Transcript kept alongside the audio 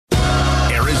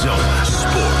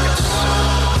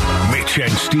Mitch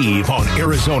and Steve on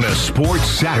Arizona Sports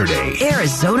Saturday.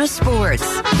 Arizona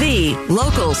Sports, the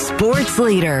local sports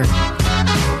leader.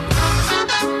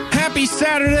 Happy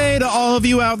Saturday to all of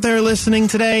you out there listening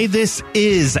today. This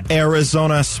is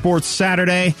Arizona Sports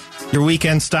Saturday, your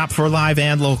weekend stop for live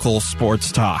and local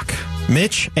sports talk.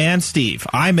 Mitch and Steve.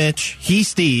 I'm Mitch. He's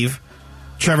Steve.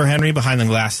 Trevor Henry behind the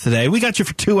glass today. We got you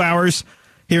for 2 hours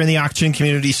here in the Auction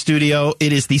Community Studio.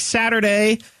 It is the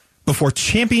Saturday before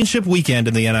championship weekend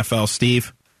in the NFL,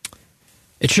 Steve.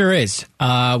 It sure is.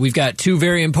 We've got two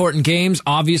very important games.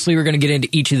 Obviously, we're going to get into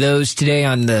each of those today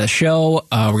on the show.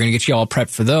 We're going to get you all prepped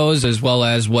for those, as well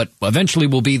as what eventually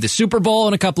will be the Super Bowl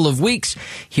in a couple of weeks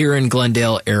here in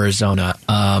Glendale, Arizona.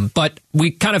 But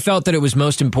we kind of felt that it was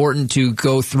most important to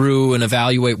go through and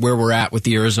evaluate where we're at with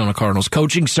the Arizona Cardinals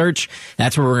coaching search.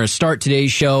 That's where we're going to start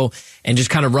today's show and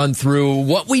just kind of run through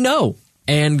what we know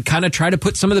and kind of try to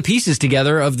put some of the pieces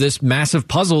together of this massive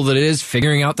puzzle that is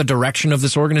figuring out the direction of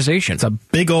this organization. It's a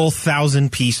big old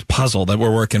 1,000-piece puzzle that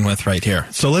we're working with right here.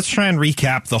 So let's try and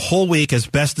recap the whole week as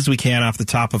best as we can off the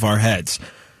top of our heads.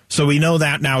 So we know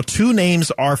that now 2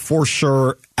 names are for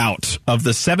sure out of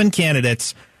the 7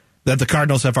 candidates that the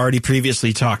Cardinals have already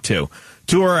previously talked to.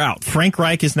 2 are out. Frank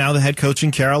Reich is now the head coach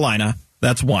in Carolina.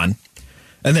 That's one.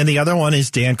 And then the other one is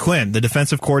Dan Quinn. The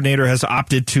defensive coordinator has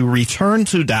opted to return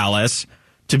to Dallas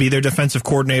to be their defensive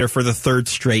coordinator for the 3rd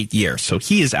straight year. So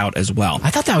he is out as well. I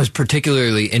thought that was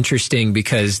particularly interesting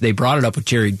because they brought it up with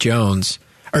Jerry Jones.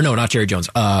 Or no, not Jerry Jones.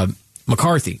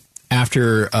 McCarthy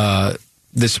after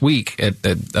this week at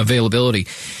availability.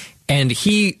 And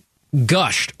he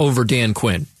gushed over Dan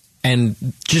Quinn. And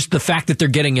just the fact that they're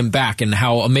getting him back and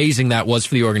how amazing that was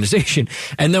for the organization.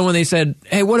 And then when they said,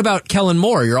 hey, what about Kellen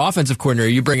Moore, your offensive coordinator?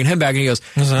 Are you bringing him back? And he goes,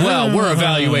 well, we're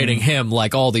evaluating him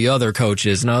like all the other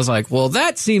coaches. And I was like, well,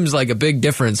 that seems like a big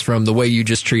difference from the way you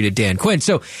just treated Dan Quinn.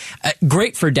 So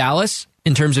great for Dallas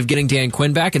in terms of getting Dan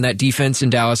Quinn back. And that defense in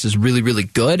Dallas is really, really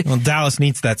good. Well, Dallas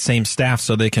needs that same staff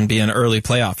so they can be an early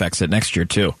playoff exit next year,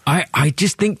 too. I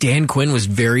just think Dan Quinn was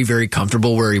very, very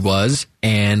comfortable where he was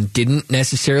and didn't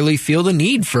necessarily feel the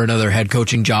need for another head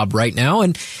coaching job right now.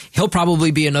 And he'll probably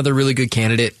be another really good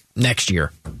candidate next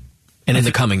year and in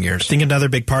the coming years. I think another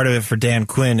big part of it for Dan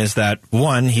Quinn is that,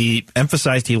 1, he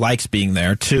emphasized he likes being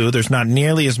there. 2, there's not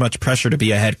nearly as much pressure to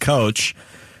be a head coach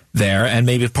there, and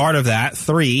maybe part of that.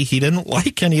 3, he didn't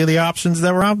like any of the options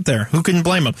that were out there. Who can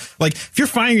blame him? Like, if you're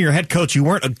firing your head coach, you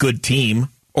weren't a good team,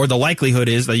 or the likelihood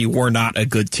is that you were not a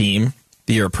good team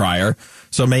the year prior.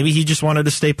 So maybe he just wanted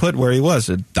to stay put where he was.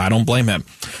 I don't blame him.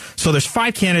 So there's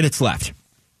 5 candidates left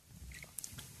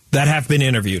that have been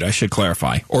interviewed, I should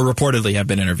clarify, or reportedly have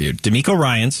been interviewed. DeMeco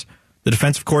Ryans, the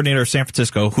defensive coordinator of San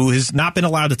Francisco, who has not been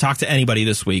allowed to talk to anybody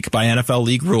this week by NFL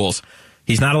league rules.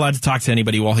 He's not allowed to talk to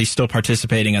anybody while he's still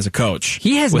participating as a coach.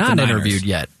 He has not interviewed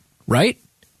yet, right?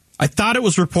 I thought it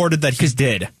was reported that he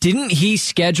did. Didn't he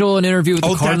schedule an interview with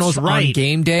the Cardinals on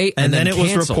game day? And then it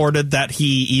was reported that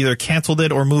he either canceled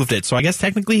it or moved it. So I guess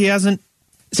technically he hasn't.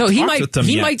 So he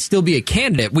might still be a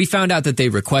candidate. We found out that they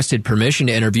requested permission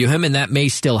to interview him, and that may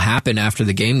still happen after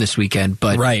the game this weekend.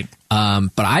 But right.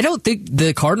 But I don't think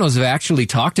the Cardinals have actually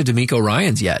talked to DeMeco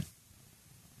Ryans yet.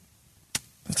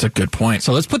 That's a good point.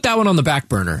 So let's put that one on the back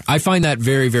burner. I find that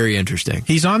very, very interesting.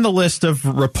 He's on the list of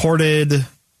reported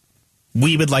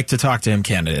we would like to talk to him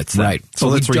candidates. Right. So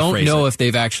let's we don't know it. if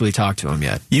they've actually talked to him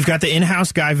yet. You've got the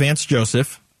in-house guy, Vance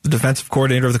Joseph, the defensive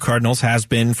coordinator of the Cardinals, has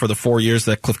been for the 4 years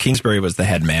that Cliff Kingsbury was the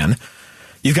head man.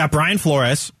 You've got Brian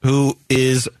Flores, who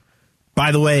is,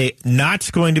 by the way, not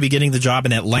going to be getting the job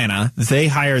in Atlanta. They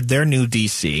hired their new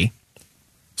DC.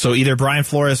 So either Brian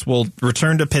Flores will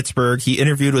return to Pittsburgh. He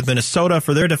interviewed with Minnesota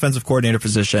for their defensive coordinator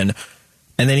position,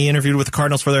 and then he interviewed with the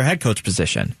Cardinals for their head coach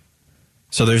position.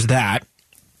 So there's that.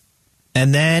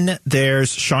 And then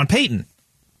there's Sean Payton,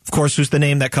 of course, who's the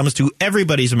name that comes to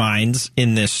everybody's minds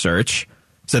in this search.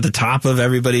 It's at the top of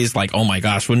everybody's like, oh my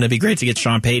gosh, wouldn't it be great to get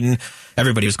Sean Payton?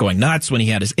 Everybody was going nuts when he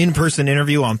had his in-person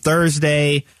interview on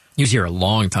Thursday. He was here a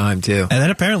long time, too. And then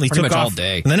apparently Pretty took much off all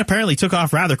day. And then apparently took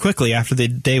off rather quickly after the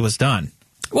day was done.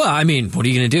 Well, I mean, what are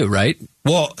you going to do, right?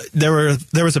 Well, there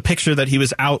was a picture that he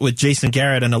was out with Jason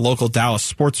Garrett and a local Dallas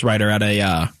sports writer at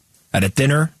a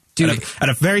dinner. Dude, at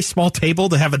a very small table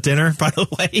to have a dinner, by the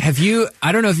way.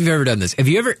 I don't know if you've ever done this. Have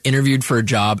you ever interviewed for a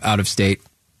job out of state?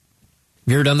 Have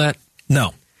you ever done that?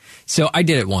 No. So I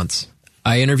did it once.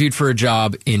 I interviewed for a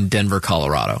job in Denver,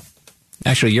 Colorado.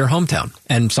 Actually, your hometown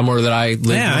and somewhere that I lived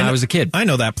when I was a kid. I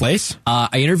know that place.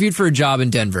 I interviewed for a job in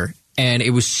Denver, and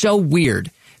it was so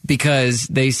weird because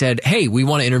they said, hey, we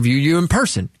want to interview you in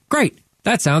person. Great.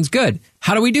 That sounds good.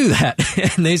 How do we do that?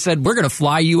 And they said, we're going to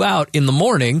fly you out in the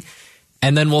morning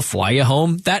and then we'll fly you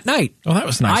home that night. Oh, that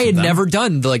was nice. I of had them. never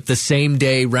done like the same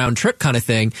day round trip kind of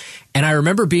thing. And I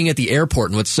remember being at the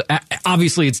airport, and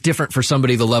obviously it's different for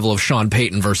somebody the level of Sean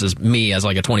Payton versus me as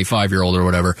like a 25-year-old or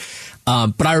whatever.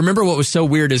 But I remember what was so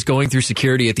weird is going through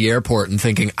security at the airport and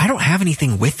thinking, I don't have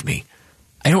anything with me.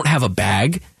 I don't have a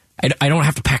bag. I don't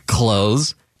have to pack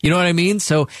clothes. You know what I mean?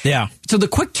 So the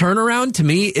quick turnaround to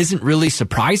me isn't really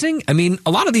surprising. I mean,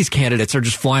 a lot of these candidates are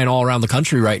just flying all around the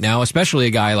country right now, especially a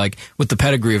guy like with the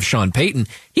pedigree of Sean Payton.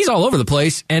 He's all over the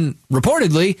place and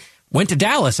reportedly went to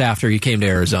Dallas after he came to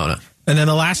Arizona. And then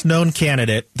the last known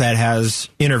candidate that has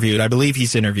interviewed, I believe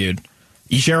he's interviewed,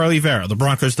 Ejiro Evero, the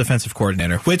Broncos defensive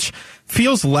coordinator, which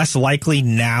feels less likely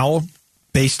now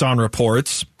based on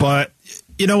reports. But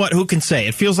you know what? Who can say?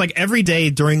 It feels like every day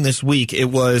during this week it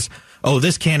was, oh,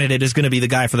 this candidate is going to be the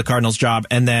guy for the Cardinals job.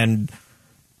 And then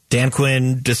Dan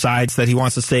Quinn decides that he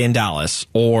wants to stay in Dallas.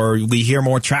 Or we hear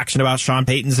more traction about Sean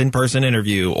Payton's in-person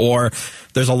interview. Or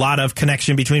there's a lot of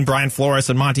connection between Brian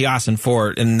Flores and Monty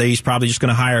Ossenfort, and he's probably just going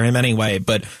to hire him anyway.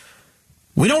 But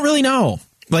we don't really know.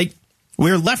 Like,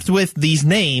 we're left with these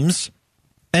names,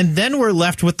 and then we're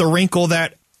left with the wrinkle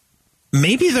that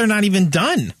maybe they're not even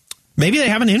done. Maybe they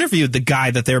haven't interviewed the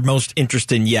guy that they're most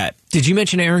interested in yet. Did you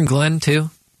mention Aaron Glenn, too?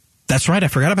 That's right. I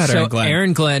forgot about Aaron Glenn.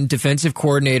 Aaron Glenn, defensive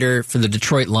coordinator for the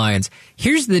Detroit Lions.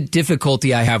 Here's the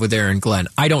difficulty I have with Aaron Glenn.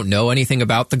 I don't know anything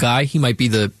about the guy. He might be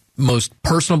the most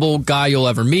personable guy you'll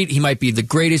ever meet. He might be the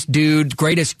greatest dude,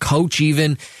 greatest coach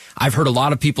even. I've heard a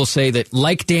lot of people say that,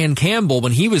 like Dan Campbell,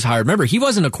 when he was hired, remember, he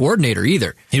wasn't a coordinator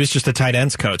either. He was just a tight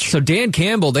ends coach. So Dan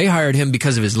Campbell, they hired him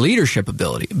because of his leadership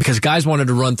ability, because guys wanted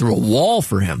to run through a wall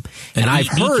for him. And I've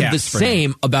heard the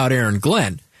same about Aaron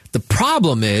Glenn. The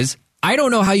problem is, I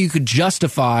don't know how you could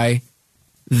justify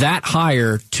that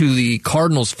hire to the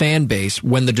Cardinals fan base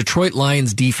when the Detroit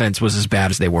Lions defense was as bad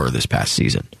as they were this past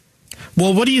season.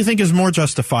 Well, what do you think is more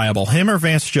justifiable, him or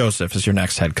Vance Joseph as your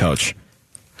next head coach?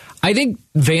 I think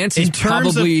Vance is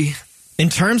probably... In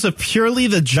terms of purely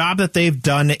the job that they've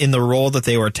done in the role that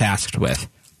they were tasked with.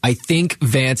 I think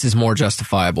Vance is more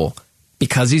justifiable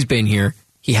because he's been here.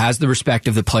 He has the respect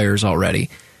of the players already.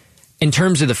 In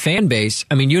terms of the fan base,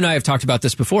 I mean, you and I have talked about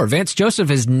this before. Vance Joseph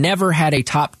has never had a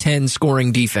top 10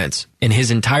 scoring defense in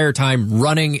his entire time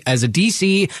running as a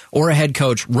DC or a head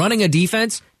coach. Running a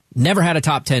defense, never had a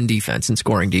top 10 defense in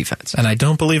scoring defense. And I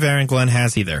don't believe Aaron Glenn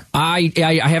has either. I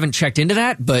haven't checked into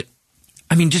that, but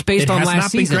I mean, just based on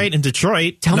last season. It has not been great in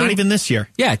Detroit, even this year.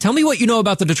 Yeah, tell me what you know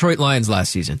about the Detroit Lions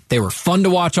last season. They were fun to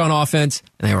watch on offense,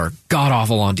 and they were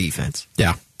god-awful on defense.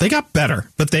 Yeah, they got better,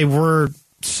 but they were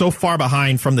so far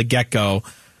behind from the get-go.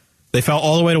 They fell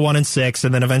all the way to 1-6,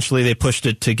 and then eventually they pushed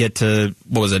it to get to,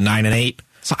 9-8?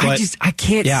 So I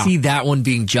can't see that one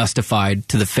being justified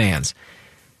to the fans.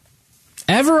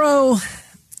 Evero,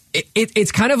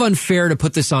 it's kind of unfair to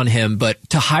put this on him, but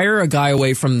to hire a guy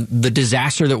away from the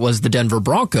disaster that was the Denver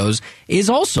Broncos is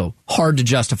also hard to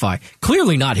justify.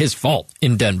 Clearly not his fault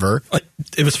in Denver.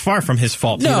 It was far from his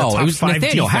fault. No, it was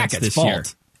Nathaniel Hackett's fault. Year.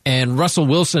 And Russell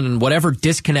Wilson and whatever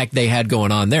disconnect they had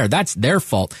going on there, that's their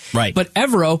fault. Right. But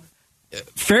Evero,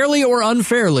 fairly or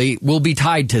unfairly, will be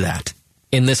tied to that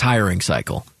in this hiring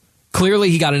cycle.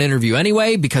 Clearly, he got an interview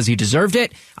anyway because he deserved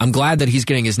it. I'm glad that he's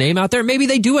getting his name out there. Maybe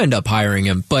they do end up hiring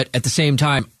him. But at the same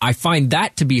time, I find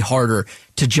that to be harder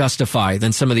to justify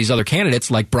than some of these other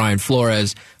candidates like Brian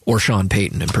Flores or Sean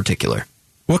Payton in particular.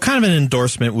 What kind of an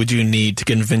endorsement would you need to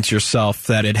convince yourself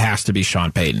that it has to be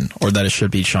Sean Payton or that it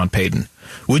should be Sean Payton?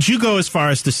 Would you go as far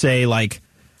as to say, like,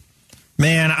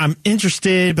 man, I'm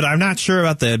interested, but I'm not sure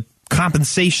about the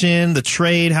compensation, the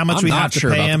trade, how much we have to pay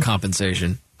him? I'm not sure about the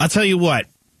compensation. I'll tell you what.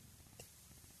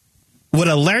 Would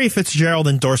a Larry Fitzgerald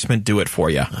endorsement do it for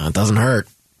you? It doesn't hurt.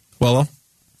 Well,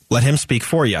 let him speak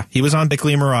for you. He was on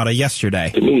Bickley and Murata yesterday.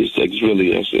 To me,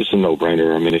 it's a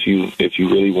no-brainer. I mean, if you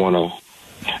really want to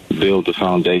build the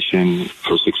foundation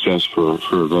for success for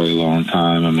a very long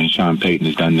time, I mean, Sean Payton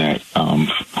has done that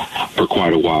for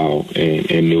quite a while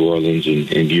in New Orleans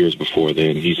and years before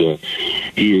then. He's a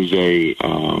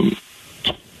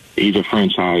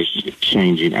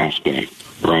franchise-changing aspect.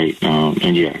 Right.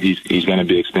 And yeah, he's going to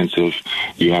be expensive.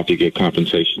 You have to get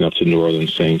compensation up to New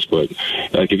Orleans Saints. But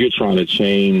like if you're trying to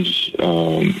change,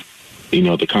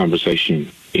 the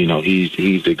conversation,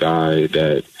 he's the guy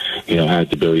that, has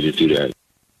the ability to do that.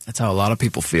 That's how a lot of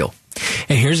people feel.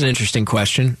 And here's an interesting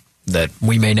question that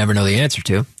we may never know the answer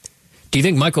to. Do you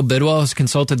think Michael Bidwell has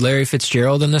consulted Larry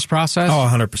Fitzgerald in this process? Oh,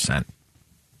 100%.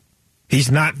 He's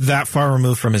not that far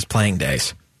removed from his playing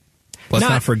days. Let's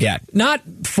not forget. Not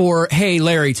for, hey,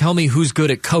 Larry, tell me who's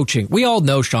good at coaching. We all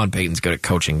know Sean Payton's good at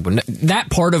coaching. But that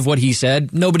part of what he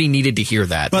said, nobody needed to hear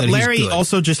that. But that Larry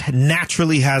also just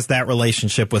naturally has that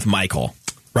relationship with Michael,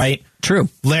 right? True.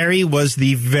 Larry was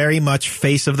the very much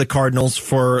face of the Cardinals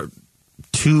for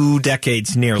 2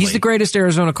 decades nearly. He's the greatest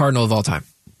Arizona Cardinal of all time.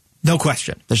 No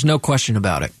question. There's no question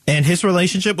about it. And his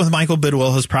relationship with Michael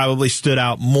Bidwill has probably stood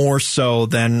out more so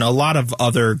than a lot of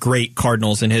other great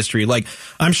Cardinals in history. Like,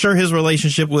 I'm sure his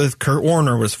relationship with Kurt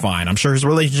Warner was fine. I'm sure his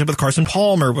relationship with Carson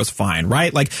Palmer was fine,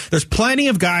 right? Like, there's plenty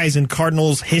of guys in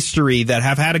Cardinals history that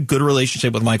have had a good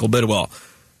relationship with Michael Bidwill.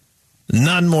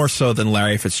 None more so than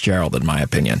Larry Fitzgerald, in my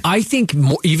opinion. I think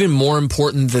even more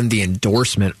important than the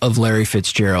endorsement of Larry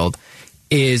Fitzgerald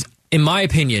is, in my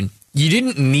opinion, you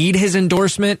didn't need his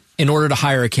endorsement in order to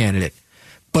hire a candidate.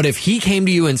 But if he came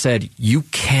to you and said, you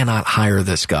cannot hire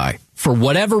this guy for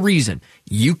whatever reason,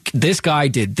 this guy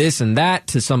did this and that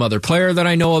to some other player that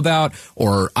I know about,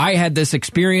 or I had this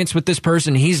experience with this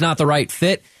person, he's not the right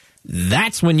fit,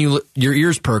 that's when your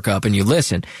ears perk up and you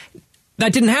listen.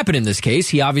 That didn't happen in this case.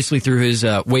 He obviously threw his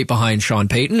weight behind Sean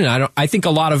Payton, and I think a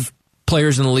lot of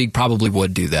players in the league probably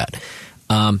would do that.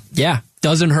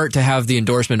 Doesn't hurt to have the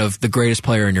endorsement of the greatest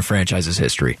player in your franchise's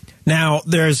history. Now,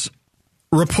 there's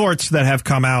reports that have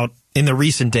come out in the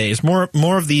recent days, more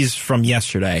of these from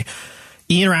yesterday.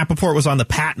 Ian Rappaport was on the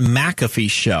Pat McAfee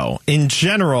show. In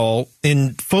general,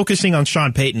 in focusing on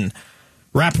Sean Payton,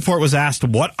 Rappaport was asked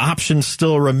what options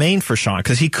still remain for Sean,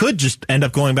 because he could just end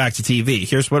up going back to TV.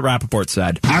 Here's what Rappaport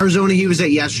said. Arizona, he was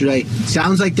at yesterday.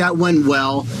 Sounds like that went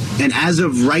well. And as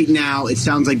of right now, it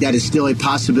sounds like that is still a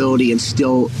possibility and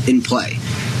still in play.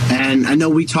 And I know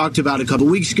we talked about a couple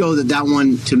weeks ago that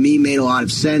one, to me, made a lot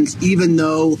of sense, even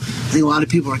though I think a lot of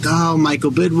people are like, oh,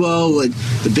 Michael Bidwill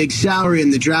with the big salary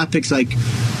and the draft picks. Like,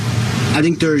 I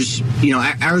think there's,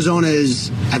 Arizona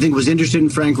was interested in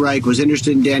Frank Reich, was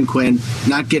interested in Dan Quinn,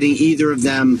 not getting either of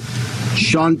them.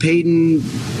 Sean Payton,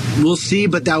 we'll see,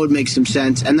 but that would make some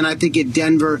sense. And then I think at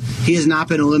Denver, he has not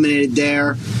been eliminated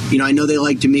there. I know they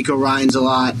like D'Amico Ryans a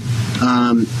lot,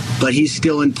 but he's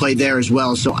still in play there as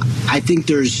well. So I think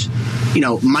there's,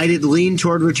 might it lean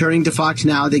toward returning to Fox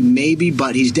now? I think maybe,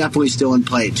 but he's definitely still in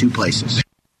play at 2 places.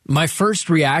 My first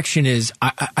reaction is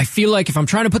I feel like if I'm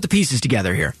trying to put the pieces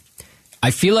together here, I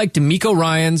feel like D'Amico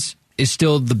Ryans is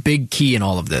still the big key in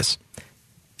all of this.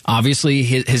 Obviously,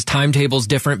 his timetable is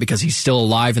different because he's still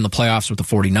alive in the playoffs with the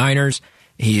 49ers.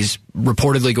 He's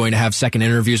reportedly going to have second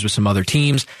interviews with some other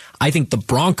teams. I think the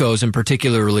Broncos in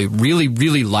particular really,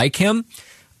 really like him.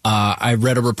 I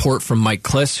read a report from Mike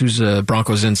Kliss, who's a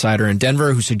Broncos insider in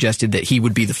Denver, who suggested that he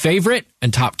would be the favorite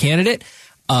and top candidate.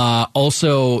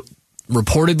 Also,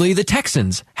 reportedly, the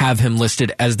Texans have him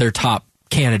listed as their top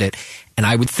candidate. And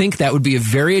I would think that would be a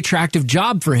very attractive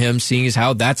job for him, seeing as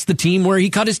how that's the team where he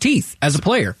cut his teeth as a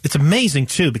player. It's amazing,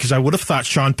 too, because I would have thought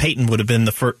Sean Payton would have been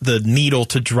the needle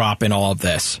to drop in all of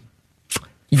this.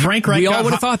 Frank Reich, we all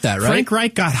would have thought that, right? Frank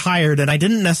Reich got hired, and I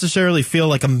didn't necessarily feel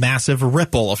like a massive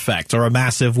ripple effect or a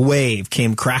massive wave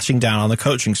came crashing down on the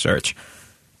coaching search.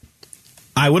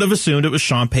 I would have assumed it was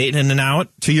Sean Payton, and now,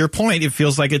 to your point, it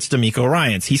feels like it's D'Amico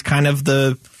Ryans. He's kind of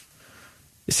the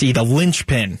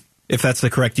linchpin, if that's the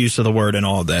correct use of the word in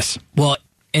all of this. Well,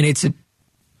 and it's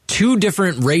 2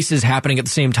 different races happening at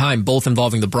the same time, both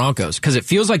involving the Broncos, because it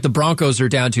feels like the Broncos are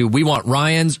down to, we want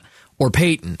Ryans or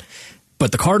Payton,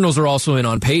 but the Cardinals are also in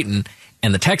on Payton,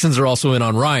 and the Texans are also in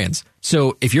on Ryans.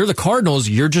 So if you're the Cardinals,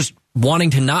 you're just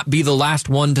wanting to not be the last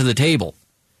one to the table,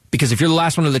 because if you're the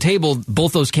last one to the table,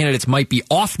 both those candidates might be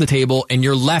off the table, and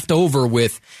you're left over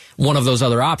with one of those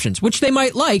other options, which they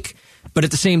might like. But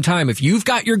at the same time, if you've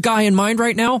got your guy in mind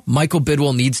right now, Michael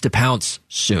Bidwill needs to pounce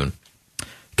soon.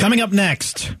 Coming up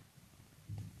next,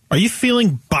 are you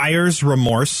feeling buyer's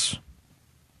remorse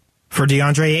for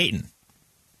DeAndre Ayton?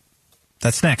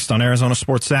 That's next on Arizona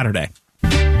Sports Saturday.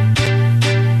 Mitch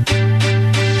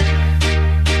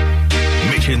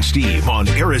and Steve on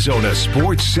Arizona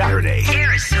Sports Saturday.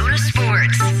 Arizona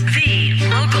Sports, the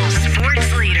local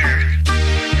sports leader.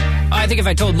 I think if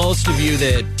I told most of you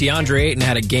that DeAndre Ayton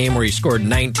had a game where he scored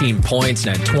 19 points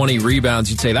and had 20 rebounds,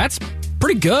 you'd say that's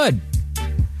pretty good.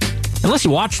 Unless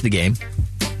you watch the game.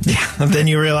 Yeah, and then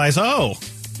you realize, that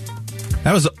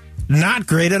was not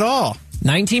great at all.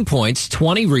 19 points,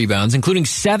 20 rebounds, including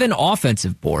 7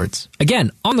 offensive boards.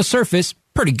 Again, on the surface,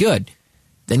 pretty good.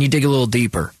 Then you dig a little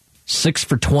deeper. 6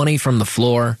 for 20 from the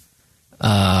floor.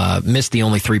 Missed the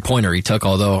only 3-pointer he took,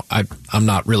 although I'm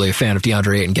not really a fan of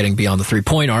DeAndre Ayton getting beyond the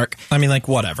 3-point arc. I mean,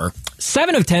 whatever.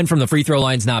 7 of 10 from the free throw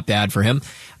line's not bad for him.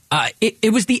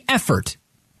 It was the effort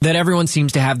that everyone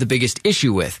seems to have the biggest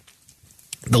issue with.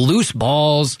 The loose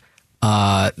balls,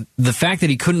 The fact that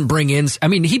he couldn't bring in, I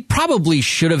mean, he probably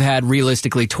should have had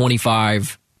realistically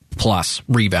 25 plus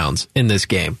rebounds in this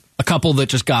game. A couple that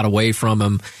just got away from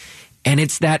him. And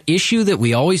it's that issue that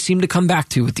we always seem to come back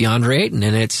to with DeAndre Ayton,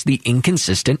 and it's the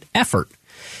inconsistent effort.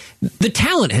 The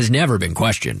talent has never been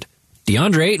questioned.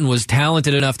 DeAndre Ayton was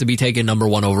talented enough to be taken number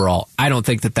 1 overall. I don't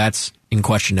think that that's in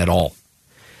question at all.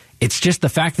 It's just the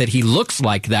fact that he looks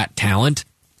like that talent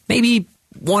maybe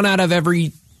 1 out of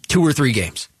every 2 or 3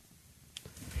 games.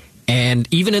 And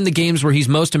even in the games where he's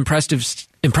most impressive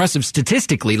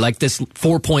statistically, like this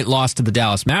 4-point loss to the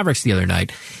Dallas Mavericks the other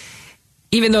night,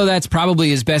 even though that's probably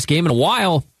his best game in a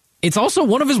while, it's also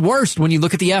one of his worst when you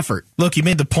look at the effort. Look, you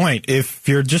made the point. If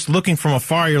you're just looking from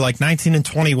afar, you're like 19 and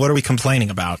 20, what are we complaining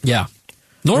about? Yeah.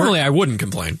 Normally I wouldn't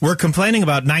complain. We're complaining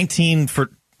about 19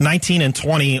 and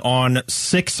 20 on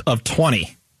 6 of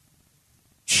 20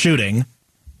 shooting.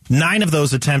 9 of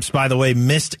those attempts, by the way,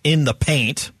 missed in the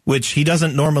paint, which he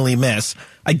doesn't normally miss.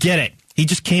 I get it. He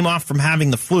just came off from having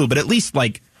the flu, but at least,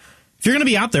 like, if you're going to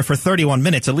be out there for 31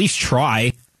 minutes, at least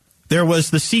try. There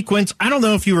was the sequence. I don't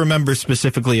know if you remember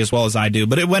specifically as well as I do,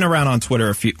 but it went around on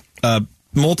Twitter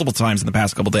multiple times in the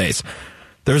past couple days.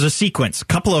 There was a sequence, a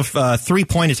couple of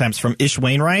 3-point attempts from Ish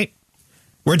Wainwright,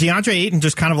 where DeAndre Ayton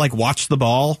just kind of like watched the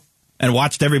ball and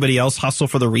watched everybody else hustle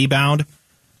for the rebound.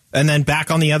 And then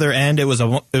back on the other end, it was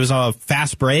a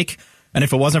fast break. And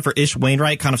if it wasn't for Ish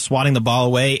Wainwright kind of swatting the ball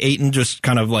away, Ayton just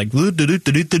kind of like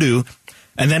do.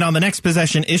 And then on the next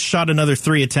possession, Ish shot another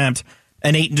 3 attempt,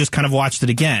 and Ayton just kind of watched it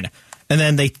again. And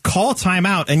then they call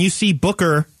timeout, and you see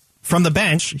Booker from the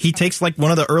bench. He takes like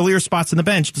one of the earlier spots in the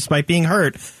bench, despite being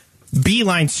hurt,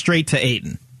 beeline straight to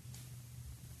Ayton.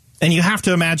 And you have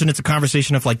to imagine it's a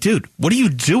conversation of like, dude, what are you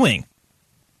doing?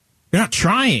 You're not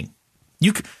trying.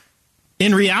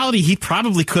 In reality, he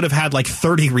probably could have had like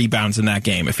 30 rebounds in that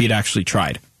game if he'd actually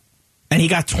tried. And he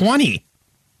got 20.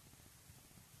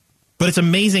 But it's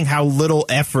amazing how little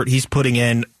effort he's putting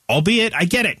in, albeit, I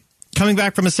get it, coming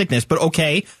back from a sickness. But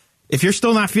okay, if you're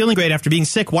still not feeling great after being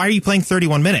sick, why are you playing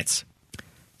 31 minutes?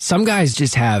 Some guys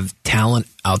just have talent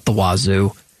out the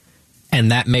wazoo,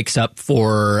 and that makes up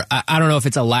for, I don't know if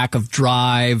it's a lack of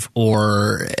drive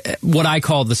or what I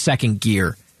call the second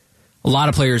gear. A lot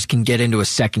of players can get into a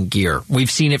second gear.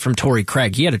 We've seen it from Torrey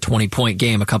Craig. He had a 20-point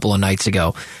game a couple of nights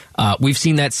ago. We've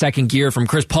seen that second gear from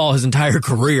Chris Paul his entire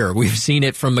career. We've seen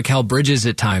it from Mikal Bridges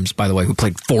at times, by the way, who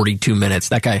played 42 minutes.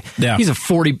 That guy, He's a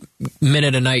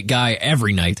 40-minute-a-night guy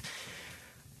every night.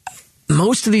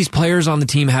 Most of these players on the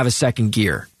team have a second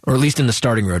gear, or at least in the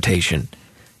starting rotation.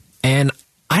 And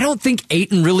I don't think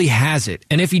Ayton really has it.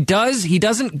 And if he does, he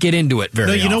doesn't get into it very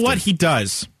often. No, you know what? He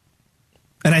does.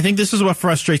 And I think this is what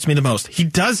frustrates me the most. He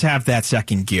does have that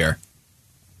second gear.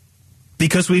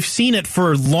 Because we've seen it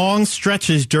for long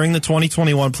stretches during the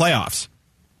 2021 playoffs.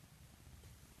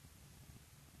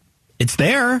 It's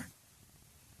there.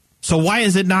 So why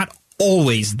is it not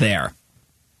always there?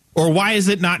 Or why is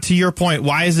it not, to your point,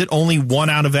 why is it only 1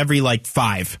 out of every,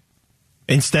 5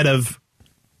 instead of,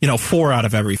 4 out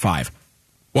of every 5?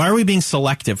 Why are we being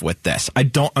selective with this? I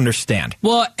don't understand.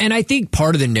 Well, and I think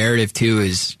part of the narrative, too,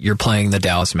 is you're playing the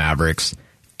Dallas Mavericks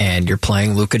and you're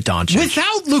playing Luka Doncic.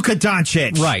 Without Luka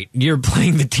Doncic. Right. You're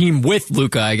playing the team with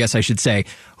Luka, I guess I should say,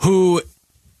 who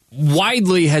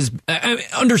widely has,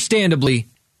 understandably,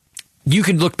 you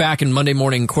can look back and Monday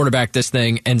morning quarterback this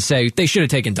thing and say they should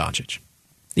have taken Doncic.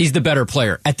 He's the better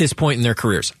player at this point in their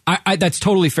careers. That's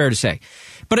totally fair to say.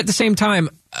 But at the same time,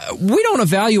 we don't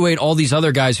evaluate all these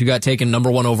other guys who got taken number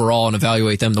 1 overall and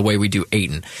evaluate them the way we do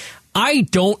Ayton. I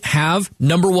don't have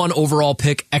number 1 overall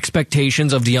pick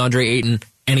expectations of DeAndre Ayton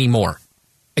anymore.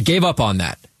 I gave up on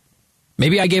that.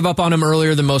 Maybe I gave up on him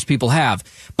earlier than most people have.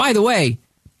 By the way,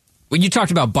 when you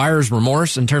talked about buyer's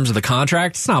remorse in terms of the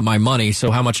contract, it's not my money,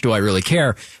 so how much do I really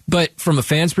care? But from a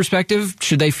fan's perspective,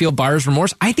 should they feel buyer's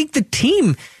remorse? I think the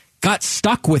team got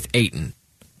stuck with Ayton.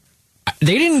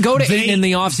 They didn't go to Ayton in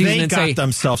the offseason and say... They got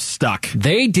themselves stuck.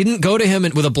 They didn't go to him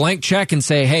with a blank check and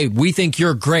say, hey, we think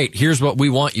you're great. Here's what we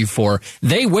want you for.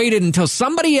 They waited until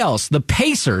somebody else, the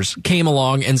Pacers, came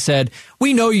along and said,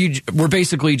 we know we're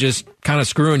basically just kind of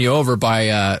screwing you over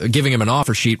by giving him an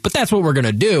offer sheet, but that's what we're going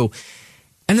to do.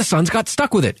 And the Suns got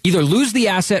stuck with it. Either lose the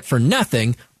asset for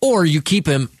nothing or you keep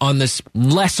him on this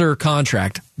lesser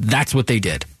contract. That's what they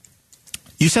did.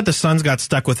 You said the Suns got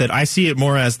stuck with it. I see it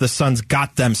more as the Suns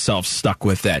got themselves stuck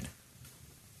with it.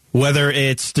 Whether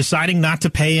it's deciding not to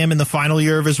pay him in the final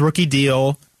year of his rookie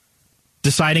deal,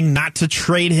 deciding not to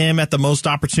trade him at the most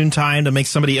opportune time to make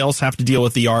somebody else have to deal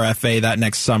with the RFA that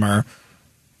next summer.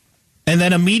 and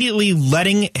then immediately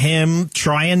letting him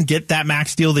try and get that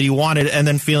max deal that he wanted, and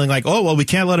then feeling like, oh, well, we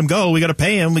can't let him go. We got to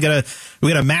pay him. We got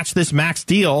to match this max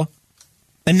deal.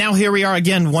 And now here we are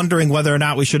again wondering whether or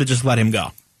not we should have just let him go.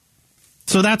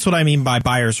 So that's what I mean by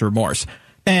buyer's remorse.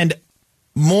 And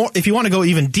more, if you want to go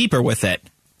even deeper with it,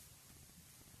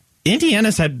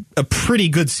 Indiana's had a pretty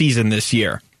good season this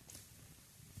year.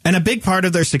 And a big part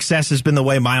of their success has been the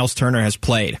way Miles Turner has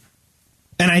played.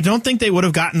 And I don't think they would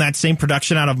have gotten that same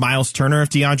production out of Miles Turner if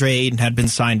DeAndre Ayton had been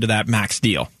signed to that max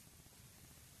deal.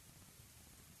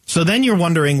 So then you're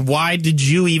wondering, why did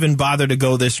you even bother to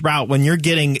go this route when you're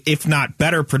getting, if not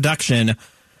better production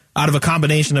out of a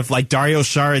combination of like Dario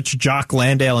Saric, Jock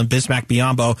Landale, and Bismack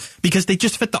Biyombo, because they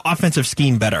just fit the offensive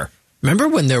scheme better. Remember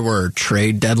when there were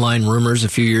trade deadline rumors a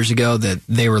few years ago that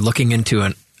they were looking into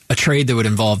a trade that would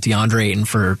involve DeAndre Ayton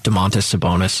for Domantas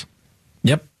Sabonis?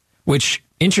 Yep. Which,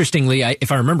 interestingly,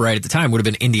 if I remember right at the time, would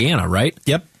have been Indiana, right?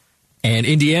 Yep. And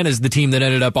Indiana's the team that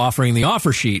ended up offering the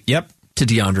offer sheet to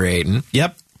DeAndre Ayton.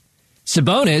 Yep.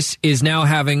 Sabonis is now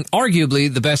having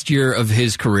arguably the best year of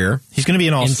his career. He's going to be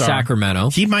an all-star. In Sacramento.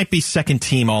 He might be second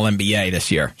team All-NBA this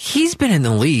year. He's been in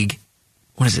the league,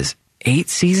 what is this, 8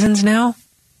 seasons now?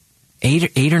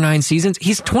 8 or 9 seasons?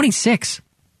 He's 26.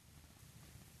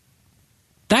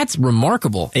 That's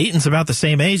remarkable. Ayton's about the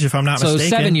same age, if I'm not mistaken.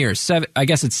 So 7 years. I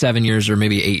guess it's 7 years or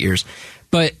maybe 8 years.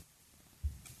 But,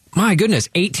 my goodness,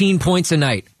 18 points a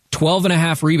night. 12 and a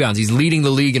half rebounds. He's leading the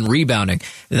league in rebounding.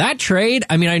 That trade,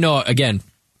 I mean, I know, again,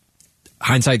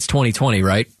 hindsight's 20/20,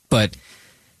 right? But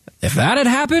if that had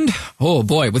happened, oh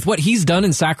boy, with what he's done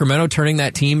in Sacramento, turning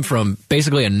that team from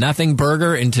basically a nothing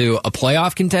burger into a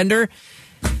playoff contender,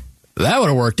 that would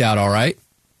have worked out all right.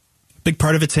 Big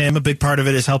part of it's him. A big part of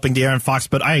it is helping De'Aaron Fox.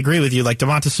 But I agree with you. Like,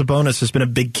 Domantas Sabonis has been a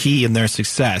big key in their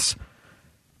success.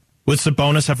 Would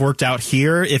Sabonis have worked out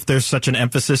here if there's such an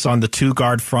emphasis on the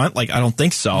 2-guard front? Like, I don't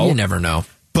think so. You never know.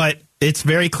 But it's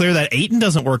very clear that Ayton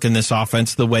doesn't work in this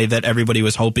offense the way that everybody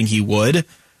was hoping he would.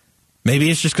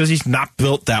 Maybe it's just because he's not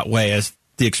built that way, as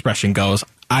the expression goes.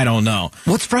 I don't know.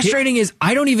 What's frustrating is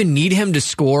I don't even need him to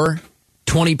score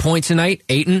 20 points a night,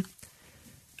 Ayton.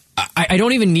 I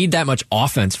don't even need that much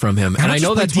offense from him. And I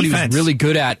know that's what he was really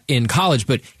good at in college.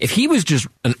 But if he was just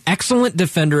an excellent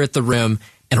defender at the rim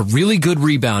and a really good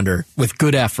rebounder with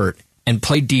good effort and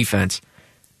played defense,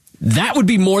 that would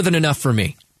be more than enough for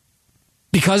me.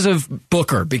 Because of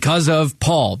Booker, because of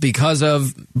Paul, because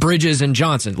of Bridges and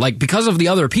Johnson, like because of the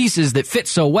other pieces that fit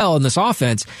so well in this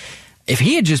offense, if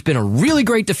he had just been a really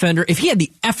great defender, if he had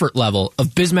the effort level of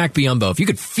Bismack Biyombo, if you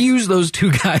could fuse those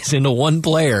two guys into one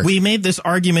player. We made this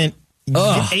argument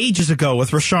ages ago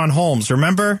with Rashawn Holmes,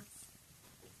 remember?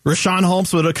 Rashawn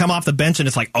Holmes would have come off the bench and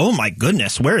it's like, oh my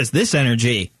goodness, where is this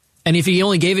energy? And if he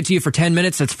only gave it to you for 10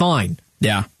 minutes, that's fine.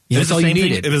 Yeah. That's all you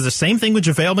needed. It was the same thing with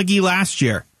JaVale McGee last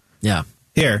year. Yeah.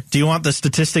 Here, do you want the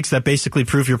statistics that basically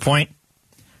prove your point?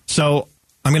 So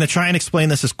I'm going to try and explain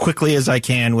this as quickly as I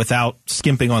can without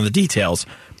skimping on the details.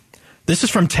 This is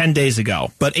from 10 days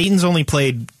ago, but Ayton's only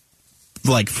played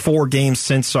like 4 games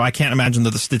since, so I can't imagine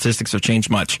that the statistics have changed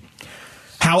much.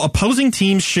 How opposing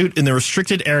teams shoot in the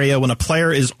restricted area when a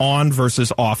player is on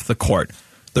versus off the court.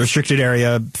 The restricted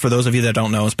area, for those of you that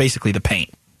don't know, is basically the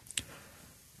paint.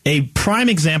 A prime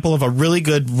example of a really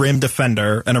good rim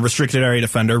defender and a restricted area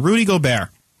defender, Rudy Gobert.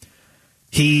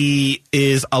 He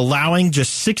is allowing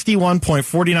just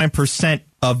 61.49%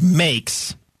 of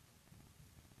makes,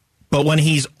 but when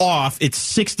he's off, it's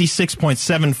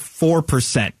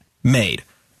 66.74% made.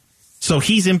 So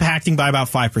he's impacting by about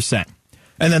 5%.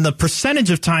 And then the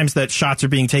percentage of times that shots are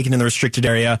being taken in the restricted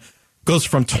area goes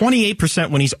from 28%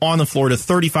 when he's on the floor to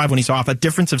 35% when he's off, a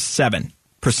difference of 7%.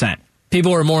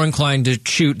 People are more inclined to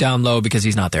shoot down low because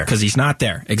he's not there. Because he's not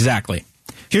there, exactly.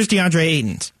 Here's DeAndre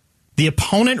Ayton's. The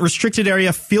opponent restricted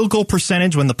area field goal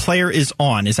percentage when the player is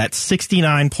on is at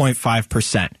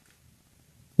 69.5%.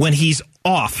 When he's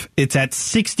off, it's at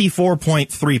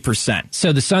 64.3%.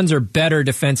 So the Suns are better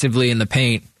defensively in the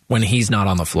paint when he's not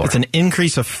on the floor. It's an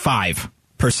increase of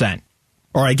 5%.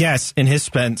 Or I guess, in his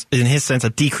sense, a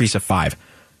decrease of 5%.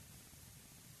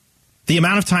 The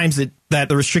amount of times that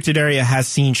the restricted area has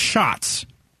seen shots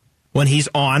when he's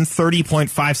on,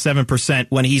 30.57%.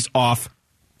 When he's off,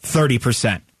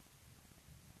 30%.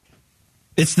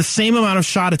 It's the same amount of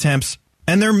shot attempts,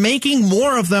 and they're making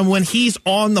more of them when he's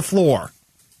on the floor.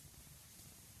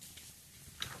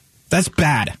 That's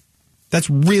bad. That's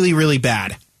really, really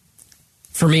bad.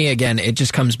 For me, again, it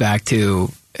just comes back to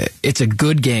it's a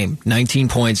good game. 19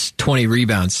 points, 20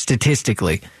 rebounds,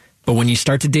 statistically. But when you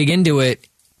start to dig into it,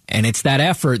 and it's that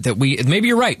effort that maybe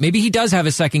you're right. Maybe he does have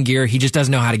a second gear. He just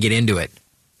doesn't know how to get into it.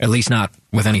 At least not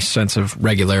with any sense of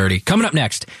regularity. Coming up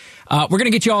next, We're going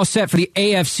to get you all set for the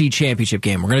AFC Championship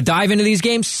game. We're going to dive into these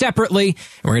games separately,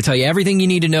 and we're going to tell you everything you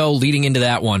need to know leading into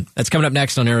that one. That's coming up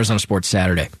next on Arizona Sports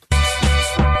Saturday.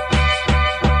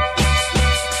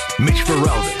 Mitch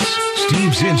Feraldis,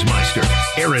 Steve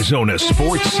Zinsmeister, Arizona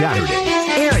Sports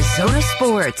Saturday. Arizona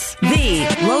Sports,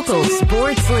 the local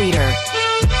sports leader.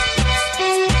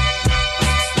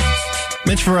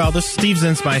 Mitch Feraldis, Steve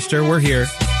Zinsmeister, we're here,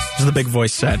 as the big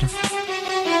voice said.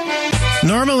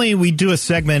 Normally, we do a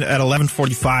segment at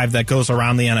 11:45 that goes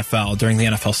around the NFL during the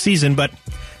NFL season, but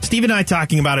Steve and I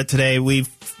talking about it today, we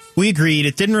agreed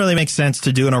it didn't really make sense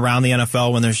to do an around the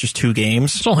NFL when there's just 2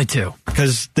 games. It's only 2.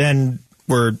 Because then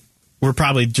we're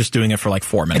probably just doing it for like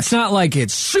 4 minutes. It's not like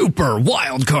it's Super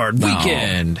Wild Card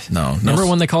Weekend. No. Remember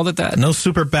when they called it that? No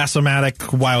Super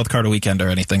Bassomatic Wild Card Weekend or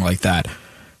anything like that.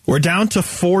 We're down to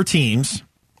 4 teams,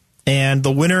 and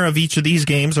the winner of each of these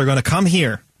games are going to come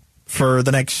here for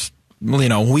the next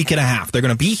week and a half. They're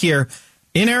going to be here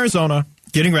in Arizona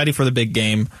getting ready for the big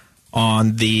game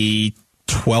on the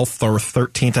 12th or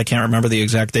 13th. I can't remember the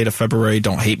exact date of February.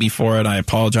 Don't hate me for it. I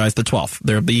apologize. The 12th.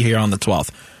 They'll be here on the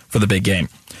 12th for the big game.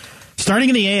 Starting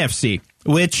in the AFC,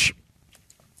 which,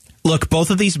 look, both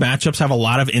of these matchups have a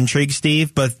lot of intrigue,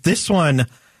 Steve, but this one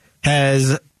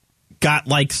has got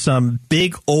like some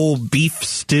big old beef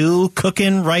stew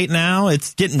cooking right now.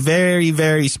 It's getting very,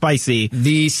 very spicy.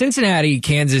 The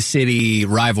Cincinnati-Kansas City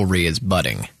rivalry is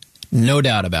budding. No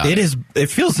doubt about it. It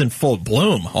feels in full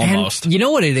bloom, almost. And you know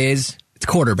what it is? It's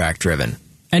quarterback-driven.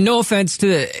 And no offense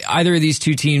to either of these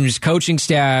two teams' coaching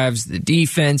staffs, the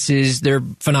defenses, they're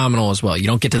phenomenal as well. You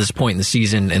don't get to this point in the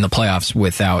season in the playoffs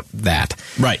without that.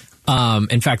 Right.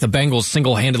 In fact, the Bengals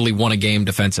single-handedly won a game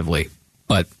defensively.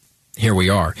 But here we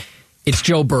are. It's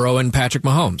Joe Burrow and Patrick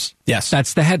Mahomes. Yes.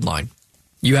 That's the headline.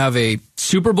 You have a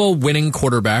Super Bowl winning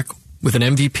quarterback with an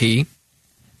MVP,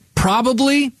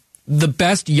 probably the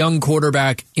best young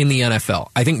quarterback in the NFL.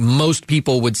 I think most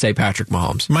people would say Patrick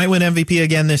Mahomes. Might win MVP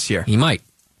again this year. He might.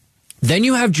 Then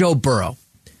you have Joe Burrow,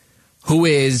 who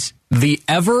is the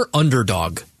ever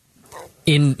underdog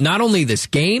in not only this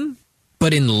game,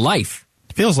 but in life.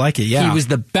 Feels like it, yeah. He was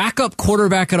the backup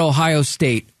quarterback at Ohio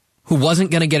State who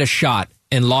wasn't going to get a shot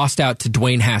and lost out to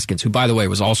Dwayne Haskins, who, by the way,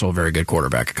 was also a very good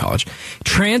quarterback at college.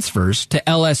 Transfers to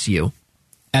LSU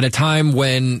at a time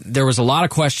when there was a lot of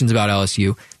questions about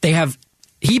LSU.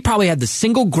 He probably had the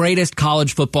single greatest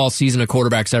college football season a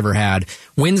quarterback's ever had,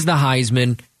 wins the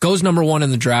Heisman, goes number 1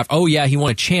 in the draft. Oh, yeah, he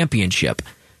won a championship.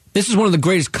 This is one of the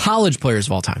greatest college players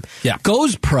of all time. Yeah.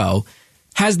 Goes pro,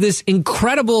 has this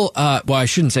incredible, well, I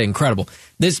shouldn't say incredible,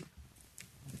 this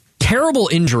terrible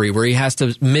injury where he has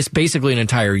to miss basically an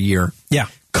entire year. Yeah.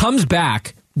 Comes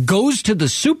back, goes to the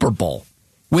Super Bowl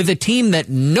with a team that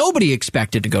nobody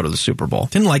expected to go to the Super Bowl.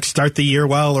 Didn't start the year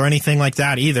well or anything like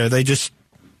that either.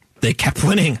 They kept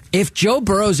winning. If Joe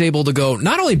Burrow's able to go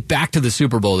not only back to the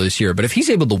Super Bowl this year, but if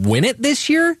he's able to win it this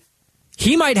year,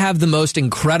 he might have the most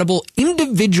incredible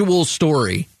individual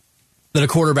story that a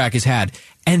quarterback has had.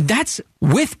 And that's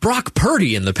with Brock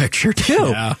Purdy in the picture,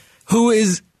 too, who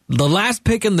is the last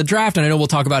pick in the draft. And I know we'll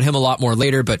talk about him a lot more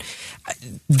later, but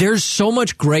there's so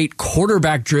much great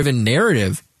quarterback-driven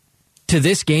narrative to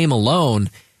this game alone,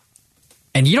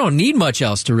 and you don't need much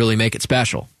else to really make it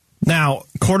special. Now,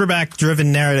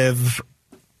 quarterback-driven narrative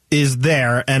is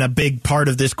there, and a big part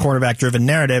of this quarterback-driven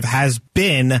narrative has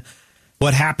been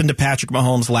what happened to Patrick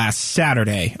Mahomes last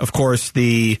Saturday. Of course,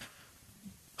 the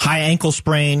high ankle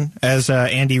sprain, as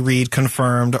Andy Reid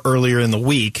confirmed earlier in the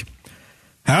week.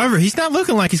 However, he's not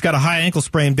looking like he's got a high ankle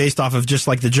sprain based off of just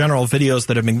the general videos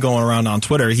that have been going around on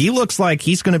Twitter. He looks like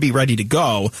he's going to be ready to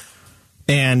go.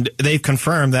 And they've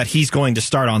confirmed that he's going to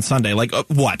start on Sunday.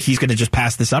 What? He's going to just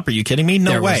pass this up? Are you kidding me?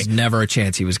 No way. There was never a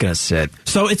chance he was going to sit.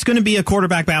 So it's going to be a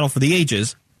quarterback battle for the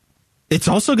ages. It's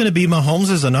also going to be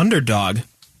Mahomes as an underdog.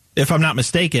 If I'm not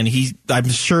mistaken, I'm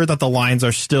sure that the lines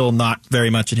are still not very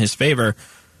much in his favor.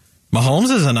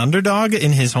 Mahomes is an underdog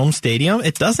in his home stadium.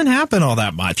 It doesn't happen all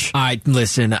that much.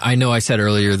 Listen, I know I said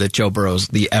earlier that Joe Burrow's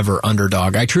the ever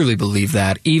underdog. I truly believe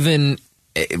that. Even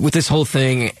with this whole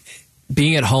thing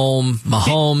being at home,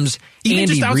 Mahomes, even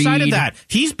Andy just outside Reid, of that,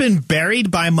 he's been buried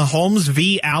by Mahomes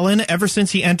v. Allen ever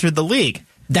since he entered the league.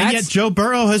 And yet Joe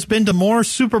Burrow has been to more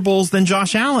Super Bowls than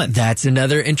Josh Allen. That's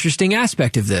another interesting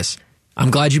aspect of this.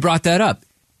 I'm glad you brought that up.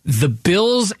 The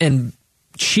Bills and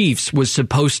Chiefs was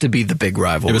supposed to be the big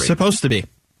rivalry. It was supposed to be.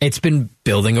 It's been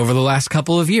building over the last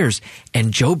couple of years.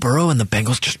 And Joe Burrow and the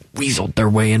Bengals just weaseled their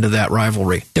way into that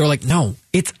rivalry. They were like, no,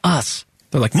 it's us.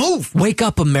 They're like, move. Wake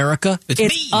up, America. It's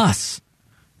me. Us.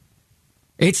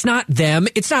 It's not them.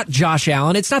 It's not Josh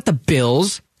Allen. It's not the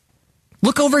Bills.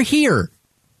 Look over here.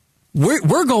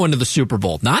 We're going to the Super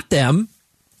Bowl, not them.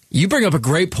 You bring up a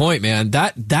great point, man.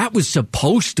 That was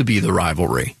supposed to be the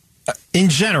rivalry. In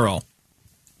general,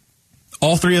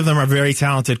 all three of them are very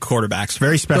talented quarterbacks,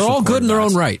 very special. They're all good in their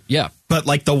own right, yeah. But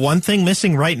like the one thing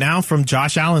missing right now from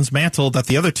Josh Allen's mantle that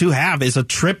the other two have is a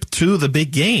trip to the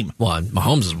big game. Well, and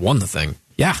Mahomes has won the thing.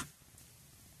 Yeah.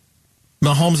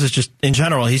 Mahomes is just, in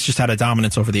general, he's just had a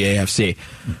dominance over the AFC.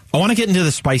 I want to get into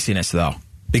the spiciness, though,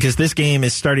 because this game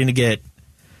is starting to get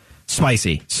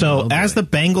spicy. So as the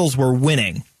Bengals were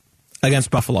winning against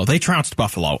Buffalo, they trounced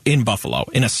Buffalo in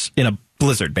a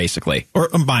blizzard, basically, or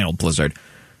a mild blizzard.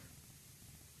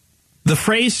 The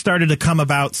phrase started to come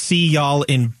about, see y'all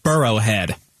in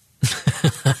Burrowhead.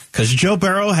 Because Joe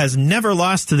Burrow has never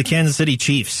lost to the Kansas City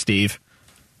Chiefs, Steve.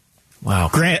 Wow.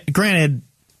 Granted,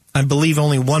 I believe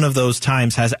only one of those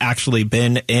times has actually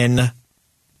been in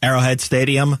Arrowhead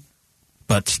Stadium,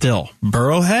 but still,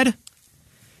 Burrowhead?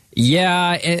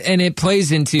 Yeah, and it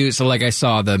plays into, so like I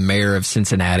saw the mayor of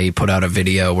Cincinnati put out a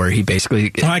video where he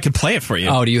basically... Oh, I could play it for you.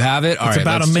 Oh, do you have it? All it's right,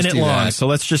 about a minute long, so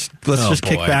let's just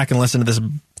kick back and listen to this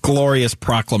glorious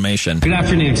proclamation. Good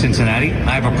afternoon, Cincinnati.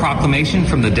 I have a proclamation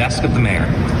from the desk of the mayor.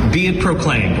 Be it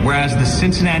proclaimed, whereas the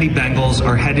Cincinnati Bengals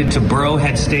are headed to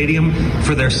Burrowhead Stadium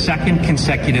for their second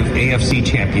consecutive AFC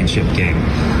Championship game.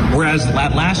 Whereas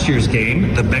at last year's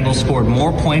game, the Bengals scored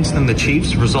more points than the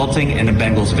Chiefs, resulting in a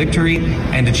Bengals victory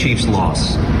and a Chiefs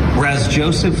loss. Whereas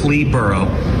Joseph Lee Burrow,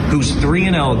 who's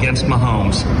 3-0 against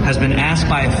Mahomes, has been asked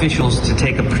by officials to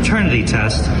take a paternity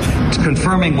test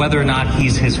confirming whether or not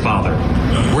he's his father.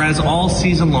 Whereas all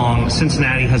season long,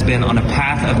 Cincinnati has been on a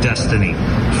path of destiny,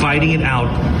 fighting it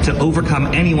out to overcome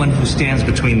anyone who stands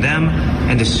between them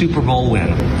and a Super Bowl win.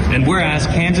 And whereas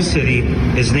Kansas City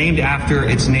is named after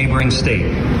its neighboring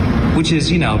state, which is,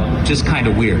 just kind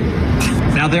of weird.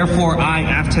 Now, therefore, I,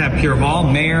 Aftab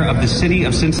Purval, Mayor of the City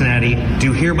of Cincinnati,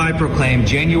 do hereby proclaim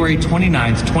January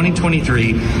 29th,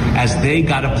 2023 as They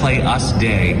Gotta Play Us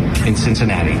Day in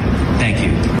Cincinnati. Thank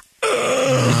you.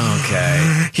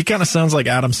 Okay. He kind of sounds like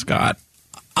Adam Scott.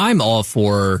 I'm all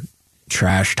for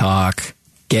trash talk,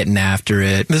 getting after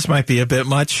it. This might be a bit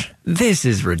much. This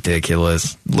is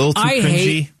ridiculous. A little too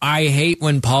cringy. I hate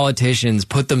when politicians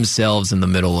put themselves in the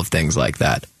middle of things like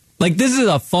that. Like, this is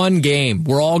a fun game.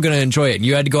 We're all going to enjoy it. And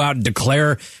you had to go out and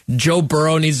declare Joe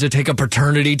Burrow needs to take a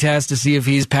paternity test to see if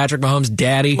he's Patrick Mahomes'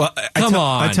 daddy. Well, Come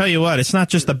on. I tell you what, it's not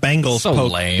just the Bengals. So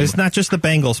lame. It's not just the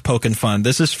Bengals poking fun.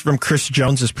 This is from Chris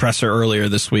Jones's presser earlier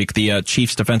this week, the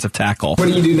Chiefs defensive tackle. What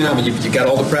do you do now? You got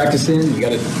all the practice in. You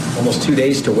got almost 2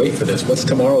 days to wait for this. What's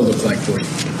tomorrow look like for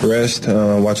you? Rest,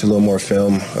 watch a little more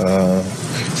film,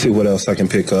 see what else I can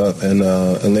pick up, and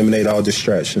eliminate all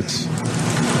distractions.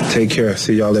 Take care.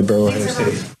 See y'all at Burrowhead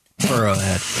City.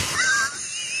 Burrowhead.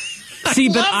 See,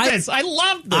 but I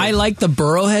love this. I like the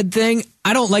Burrowhead thing.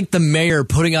 I don't like the mayor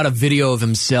putting out a video of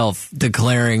himself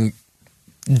declaring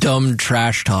dumb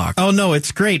trash talk. Oh, no,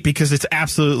 it's great because it's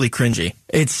absolutely cringy.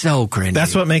 It's so cringy.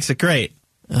 That's what makes it great.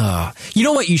 You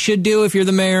know what you should do if you're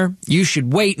the mayor? You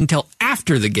should wait until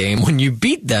after the game when you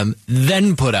beat them,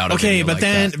 then put out a video but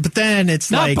then it's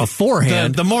not like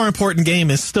beforehand. The more important game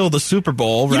is still the Super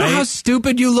Bowl, right? You know how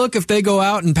stupid you look if they go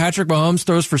out and Patrick Mahomes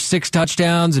throws for 6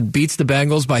 touchdowns and beats the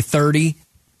Bengals by 30?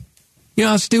 You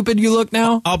know how stupid you look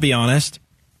now? I'll be honest.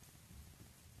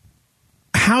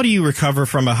 How do you recover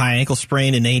from a high ankle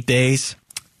sprain in 8 days?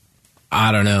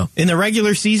 I don't know. In the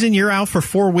regular season, you're out for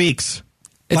 4 weeks.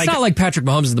 It's not like Patrick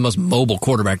Mahomes is the most mobile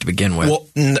quarterback to begin with. Well,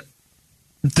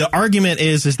 the argument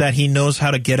is that he knows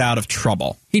how to get out of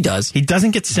trouble. He does. He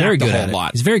doesn't get sacked a whole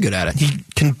lot. He's very good at it. He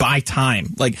can buy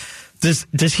time. Like,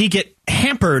 does he get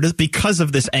hampered because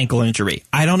of this ankle injury?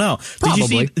 I don't know.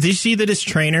 Probably. Did you see that his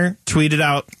trainer tweeted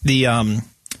out the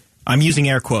I'm using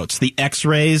air quotes, the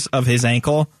X-rays of his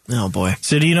ankle? Oh boy.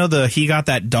 So do you know the "he got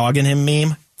that dog in him"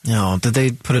 meme? No, did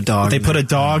they put a dog? They put a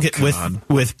dog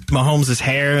with Mahomes'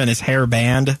 hair and his hair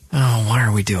band. Oh, why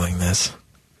are we doing this?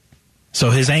 So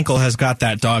his ankle has got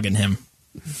that dog in him.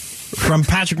 From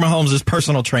Patrick Mahomes'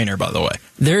 personal trainer, by the way.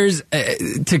 There's,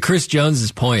 to Chris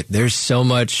Jones's point, there's so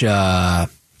much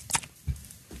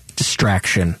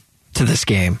distraction to this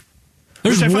game.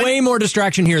 There's way more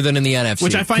distraction here than in the NFC.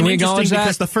 Which I find interesting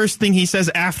because the first thing he says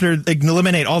after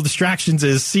eliminate all distractions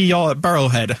is see y'all at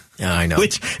Burrowhead. Yeah, I know.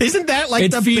 Which, isn't that like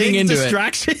it's the big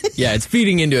distraction? Yeah, it's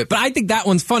feeding into it. But I think that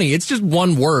one's funny. It's just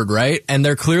one word, right? And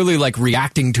they're clearly like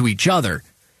reacting to each other.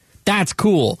 That's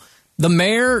cool. The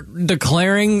mayor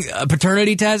declaring a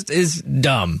paternity test is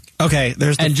dumb. Okay,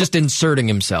 and just inserting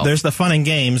himself. There's the fun and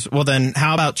games. Well, then,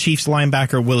 how about Chiefs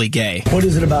linebacker Willie Gay? What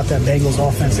is it about that Bengals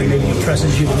offense that maybe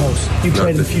impresses you the most? You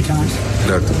played it a few times.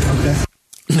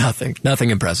 Nothing. Okay. Nothing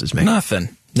impresses me.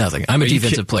 Nothing. Nothing. I'm a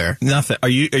defensive player. Nothing. Are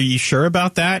you sure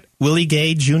about that? Willie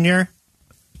Gay Jr.?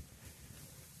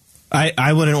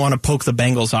 I wouldn't want to poke the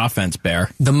Bengals offense, Bear.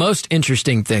 The most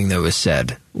interesting thing that was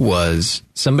said was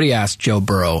somebody asked Joe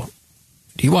Burrow,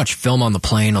 do you watch film on the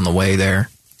plane on the way there?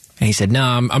 And he said, no,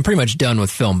 I'm pretty much done with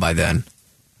film by then.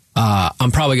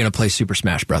 I'm probably going to play Super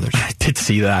Smash Brothers. I did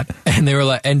see that. And they were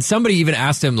like, and somebody even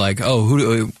asked him, like,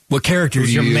 oh, what character do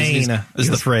you your use? main is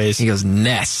the phrase. He goes,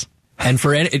 Ness. And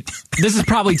this is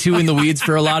probably too in the weeds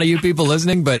for a lot of you people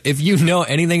listening, but if you know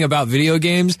anything about video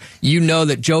games, you know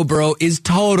that Joe Burrow is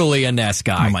totally a Ness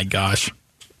guy. Oh my gosh.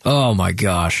 Oh my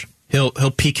gosh. He'll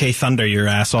PK Thunder your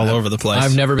ass all over the place.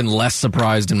 I've never been less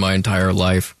surprised in my entire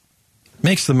life.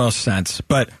 Makes the most sense.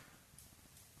 But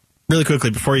really quickly,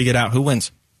 before you get out, who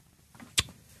wins?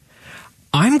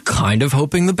 I'm kind of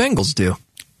hoping the Bengals do.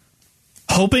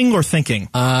 Hoping or thinking?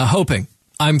 Hoping.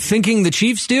 I'm thinking the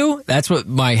Chiefs do. That's what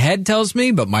my head tells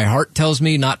me, but my heart tells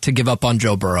me not to give up on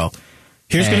Joe Burrow.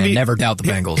 Never doubt the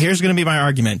Bengals. Here's going to be my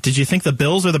argument. Did you think the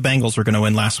Bills or the Bengals were going to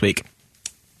win last week?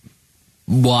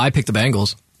 Well, I picked the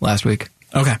Bengals last week.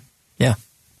 Okay. Yeah.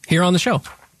 Here on the show.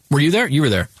 Were you there? You were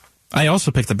there. I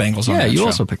also picked the Bengals on the show. Yeah, you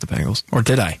also picked the Bengals. Or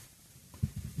did I?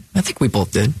 I think we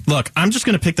both did. Look, I'm just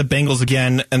going to pick the Bengals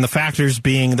again, and the factors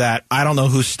being that I don't know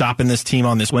who's stopping this team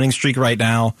on this winning streak right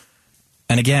now.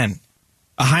 And again,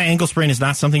 a high ankle sprain is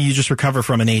not something you just recover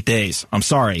from in 8 days. I'm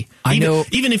sorry.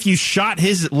 Even if you shot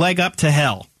his leg up to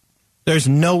hell, there's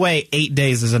no way 8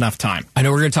 days is enough time. I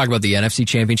know we're going to talk about the NFC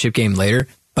Championship game later,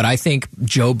 but I think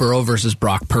Joe Burrow versus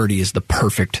Brock Purdy is the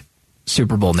perfect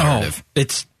Super Bowl narrative.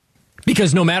 It's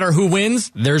because no matter who wins,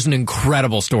 there's an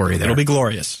incredible story there. It'll be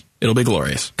glorious. It'll be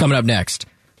glorious. Coming up next,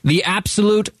 the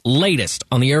absolute latest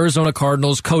on the Arizona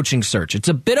Cardinals coaching search. It's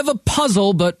a bit of a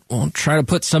puzzle, but we'll try to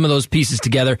put some of those pieces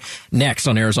together next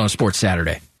on Arizona Sports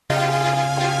Saturday.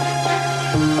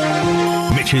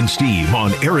 Mitch and Steve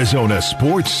on Arizona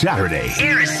Sports Saturday.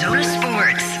 Arizona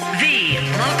Sports, the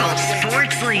local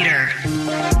sports leader.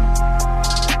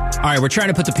 All right, we're trying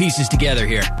to put the pieces together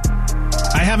here.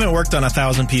 I haven't worked on a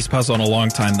 1,000-piece puzzle in a long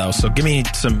time, though, so give me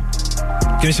some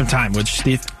time, would you,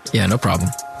 Steve? Yeah, no problem.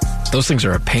 Those things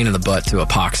are a pain in the butt to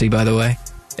epoxy, by the way,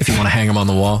 if you want to hang them on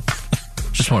the wall.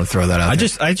 Just want to throw that out there.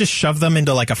 I just shove them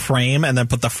into like a frame and then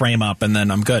put the frame up, and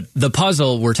then I'm good. The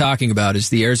puzzle we're talking about is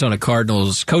the Arizona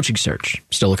Cardinals coaching search.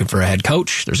 Still looking for a head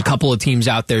coach. There's a couple of teams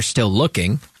out there still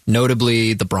looking,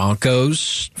 notably the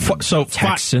Broncos,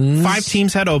 Texans. Five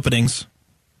teams had openings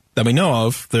that we know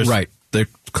of. Right. There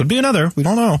could be another. We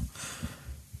don't know.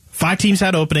 5 teams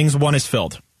had openings. 1 is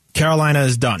filled. Carolina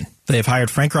is done. They have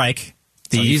hired Frank Reich,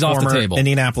 he's former off the table.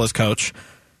 Indianapolis coach.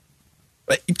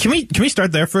 Can we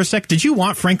start there for a sec? Did you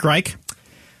want Frank Reich?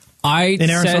 I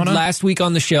said last week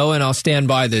on the show, and I'll stand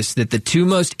by this, that the 2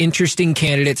 most interesting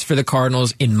candidates for the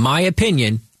Cardinals, in my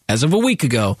opinion, as of a week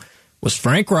ago, was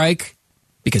Frank Reich,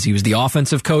 because he was the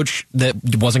offensive coach that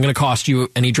wasn't going to cost you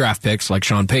any draft picks like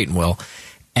Sean Payton will,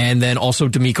 and then also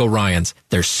DeMeco Ryans.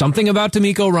 There's something about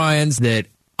DeMeco Ryans that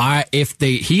if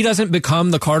he doesn't become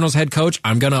the Cardinals head coach,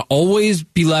 I'm going to always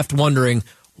be left wondering,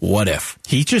 what if?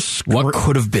 What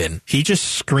could have been? He just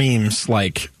screams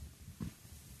like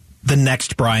the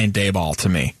next Brian Daboll to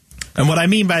me. And what I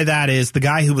mean by that is the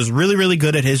guy who was really, really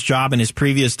good at his job in his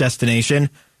previous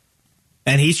destination,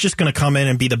 and he's just going to come in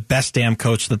and be the best damn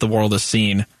coach that the world has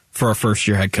seen for a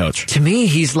first-year head coach. To me,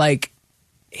 he's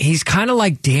kind of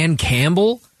like Dan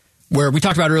Campbell, where we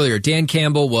talked about earlier. Dan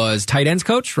Campbell was tight ends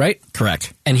coach, right?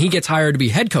 Correct. And he gets hired to be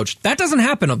head coach. That doesn't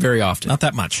happen very often. Not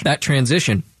that much. That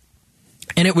transition.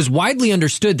 And it was widely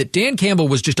understood that Dan Campbell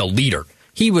was just a leader.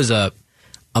 He was a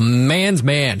man's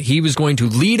man. He was going to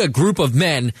lead a group of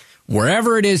men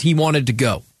wherever it is he wanted to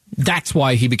go. That's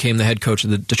why he became the head coach of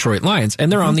the Detroit Lions,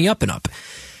 and they're on the up and up.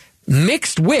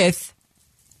 Mixed with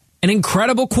an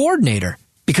incredible coordinator,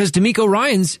 because DeMeco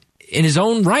Ryans, in his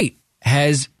own right,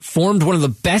 has formed one of the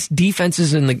best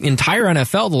defenses in the entire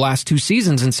NFL the last 2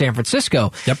 seasons in San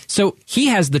Francisco. Yep. So he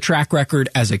has the track record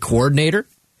as a coordinator,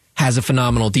 has a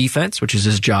phenomenal defense, which is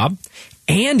his job,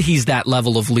 and he's that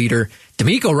level of leader.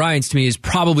 DeMeco Ryans, to me, is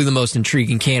probably the most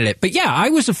intriguing candidate. But yeah, I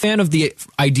was a fan of the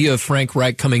idea of Frank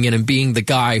Reich coming in and being the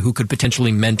guy who could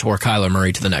potentially mentor Kyler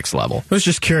Murray to the next level. I was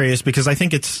just curious because I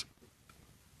think it's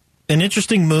an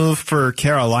interesting move for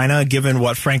Carolina, given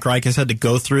what Frank Reich has had to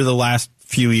go through the last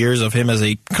few years of him as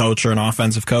a coach or an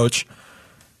offensive coach.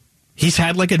 He's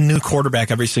had like a new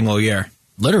quarterback every single year.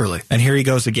 Literally. And here he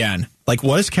goes again. Like,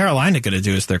 what is Carolina going to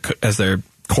do as their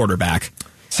quarterback?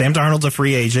 Sam Darnold's a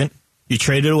free agent. You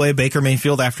traded away Baker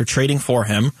Mayfield after trading for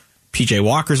him. P.J.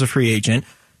 Walker's a free agent.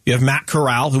 You have Matt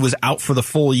Corral, who was out for the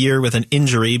full year with an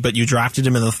injury, but you drafted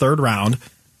him in the 3rd round.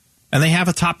 And they have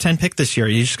a top 10 pick this year. Are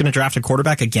you just going to draft a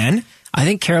quarterback again? I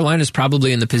think Carolina's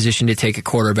probably in the position to take a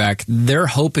quarterback. They're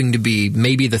hoping to be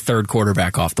maybe the third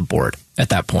quarterback off the board at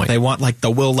that point. They want like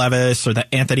the Will Levis or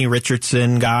the Anthony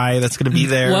Richardson guy that's going to be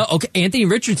there. Well, okay, Anthony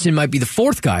Richardson might be the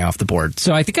fourth guy off the board.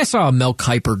 So I think I saw a Mel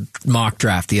Kiper mock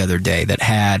draft the other day that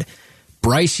had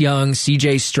Bryce Young,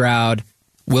 C.J. Stroud,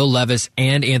 Will Levis,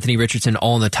 and Anthony Richardson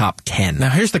all in the top 10.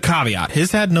 Now, here's the caveat.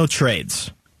 His had no trades.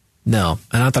 No,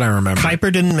 not that I remember.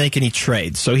 Kiper didn't make any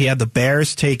trades. So he had the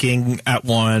Bears taking at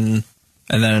 1,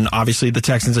 and then obviously the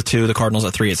Texans at 2, the Cardinals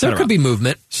at 3, etc. There could be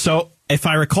movement. So if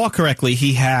I recall correctly,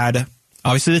 he had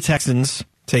obviously the Texans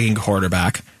taking a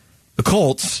quarterback, the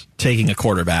Colts taking a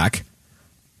quarterback,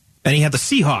 and he had the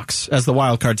Seahawks as the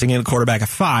wild card taking a quarterback at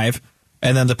 5,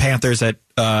 and then the Panthers at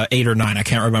 8 or 9. I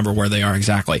can't remember where they are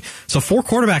exactly. So 4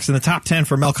 quarterbacks in the top 10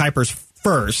 for Mel Kiper's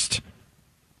first.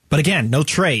 But again, no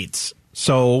trades.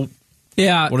 So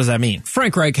yeah, what does that mean?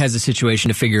 Frank Reich has a situation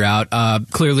to figure out.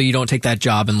 Clearly, you don't take that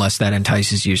job unless that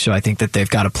entices you. So I think that they've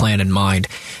got a plan in mind.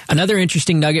 Another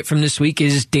interesting nugget from this week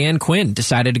is Dan Quinn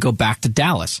decided to go back to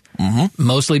Dallas,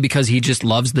 mostly because he just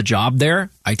loves the job there.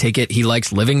 I take it he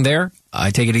likes living there.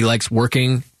 I take it he likes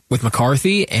working with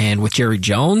McCarthy and with Jerry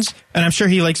Jones. And I'm sure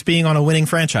he likes being on a winning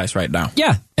franchise right now.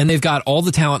 Yeah, and they've got all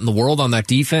the talent in the world on that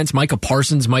defense. Micah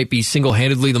Parsons might be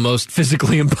single-handedly the most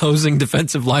physically imposing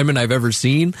defensive lineman I've ever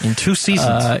seen. In 2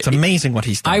 seasons. It's amazing what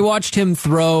he's done. I watched him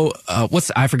throw,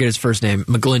 I forget his first name,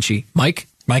 McGlinchey. Mike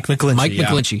McGlinchey. Mike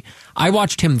McGlinchey. I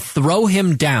watched him throw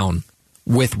him down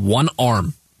with one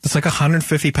arm. It's like a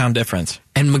 150-pound difference.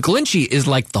 And McGlinchey is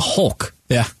like the Hulk.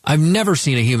 Yeah. I've never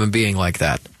seen a human being like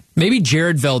that. Maybe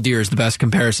Jared Valdir is the best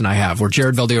comparison I have, where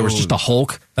Jared Valdir was just a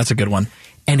Hulk. That's a good one.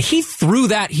 And he threw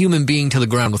that human being to the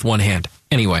ground with one hand.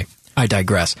 Anyway, I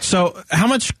digress. So how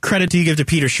much credit do you give to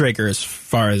Peter Schrager as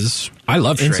far as I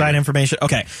love inside information?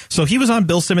 Okay, so he was on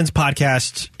Bill Simmons'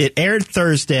 podcast. It aired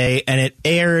Thursday, and it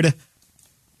aired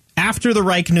after the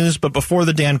Reich news, but before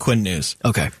the Dan Quinn news.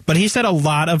 Okay. But he said a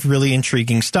lot of really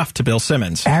intriguing stuff to Bill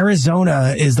Simmons.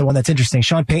 Arizona is the one that's interesting.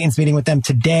 Sean Payton's meeting with them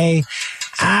today.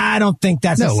 I don't think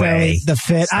that's necessarily the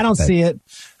fit. I don't see it.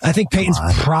 I think Payton's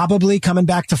probably coming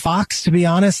back to Fox, to be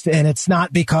honest, and it's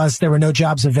not because there were no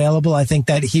jobs available. I think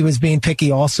that he was being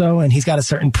picky also, and he's got a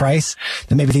certain price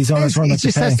that maybe these owners weren't looking to pay.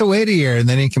 He just has to wait a year, and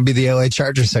then he can be the LA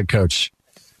Chargers head coach.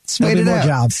 There'll be more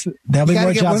jobs. There'll be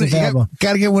more jobs available.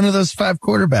 Got to get one of those 5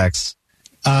 quarterbacks.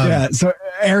 So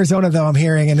Arizona, though, I'm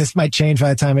hearing, and this might change by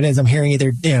the time it is, I'm hearing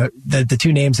either, the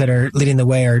 2 names that are leading the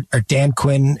way are Dan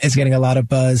Quinn is getting a lot of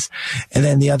buzz, and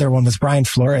then the other one was Brian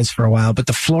Flores for a while. But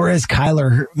the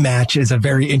Flores-Kyler match is a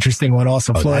very interesting one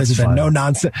also. Flores is a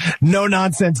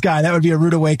no-nonsense guy. That would be a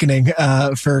rude awakening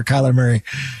for Kyler Murray.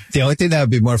 The only thing that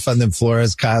would be more fun than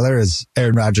Flores-Kyler is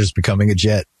Aaron Rodgers becoming a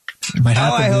Jet. It might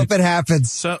happen, I hope it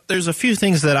happens. So there's a few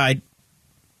things that I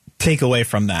take away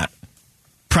from that.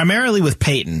 Primarily with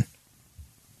Peyton,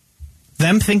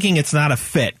 them thinking it's not a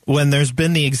fit when there's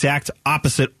been the exact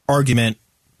opposite argument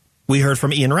we heard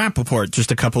from Ian Rappaport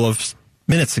just a couple of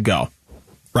minutes ago,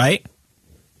 right?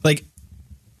 Like,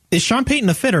 is Sean Payton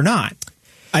a fit or not?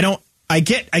 I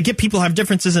get people have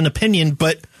differences in opinion,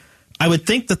 but I would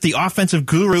think that the offensive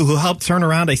guru who helped turn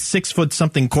around a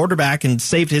 6-foot-something quarterback and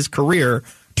saved his career,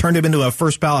 turned him into a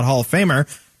first-ballot Hall of Famer,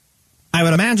 I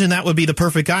would imagine that would be the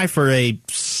perfect guy for a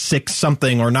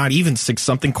 6-something or not even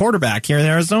 6-something quarterback here in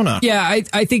Arizona. Yeah,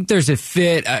 I think there's a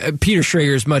fit. Peter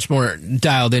Schrager is much more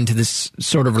dialed into this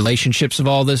sort of relationships of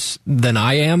all this than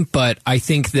I am, but I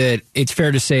think that it's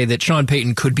fair to say that Sean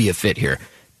Payton could be a fit here.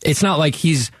 It's not like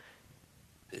he's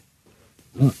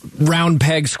round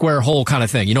peg, square hole kind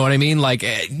of thing. You know what I mean? Like,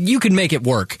 you can make it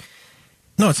work.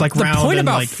 No, it's like round point and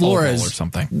about like Flores or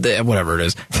something. Whatever it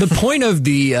is. The point of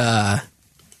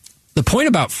the point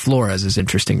about Flores is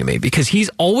interesting to me because he's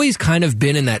always kind of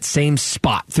been in that same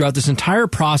spot throughout this entire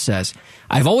process.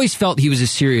 I've always felt he was a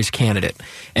serious candidate.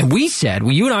 And we said,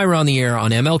 you and I were on the air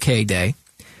on MLK Day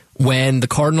when the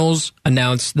Cardinals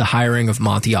announced the hiring of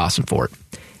Monty Ossenfort.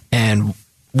 And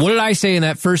what did I say in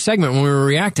that first segment when we were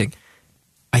reacting?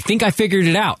 I think I figured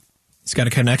it out. He's got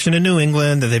a connection to New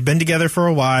England, that they've been together for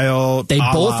a while. They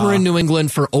both were in New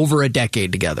England for over a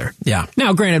decade together. Yeah.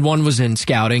 Now, granted, one was in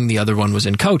scouting, the other one was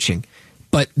in coaching.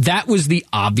 But that was the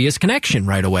obvious connection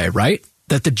right away, right?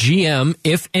 That the GM,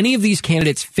 if any of these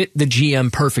candidates fit the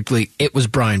GM perfectly, it was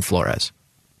Brian Flores.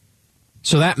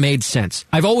 So that made sense.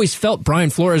 I've always felt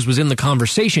Brian Flores was in the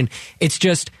conversation. It's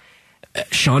just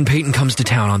Sean Payton comes to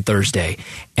town on Thursday,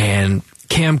 and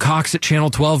Cam Cox at Channel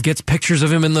 12 gets pictures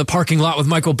of him in the parking lot with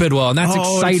Michael Bidwell, and that's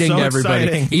exciting to everybody.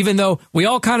 Exciting. Even though we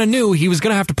all kind of knew he was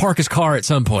going to have to park his car at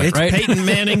some point, it's right? Peyton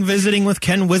Manning visiting with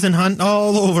Ken Wisenhunt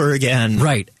all over again.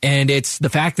 Right, and it's the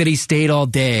fact that he stayed all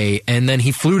day, and then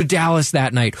he flew to Dallas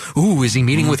that night. Ooh, is he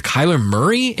meeting with Kyler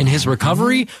Murray in his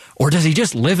recovery, or does he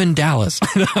just live in Dallas?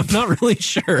 I'm not really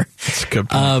sure. That's a good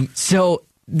point. So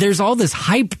there's all this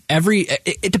hype.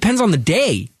 It depends on the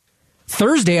day.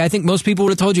 Thursday, I think most people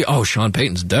would have told you, oh, Sean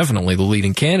Payton's definitely the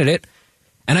leading candidate.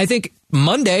 And I think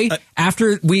Monday,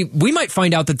 after we might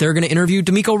find out that they're going to interview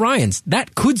DeMeco Ryans.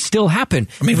 That could still happen.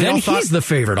 I mean, then he's the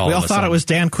favorite all of a sudden. We all thought it was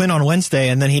Dan Quinn on Wednesday,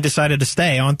 and then he decided to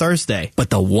stay on Thursday. But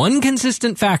the one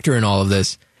consistent factor in all of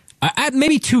this,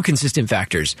 maybe two consistent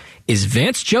factors, is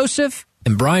Vance Joseph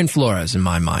and Brian Flores in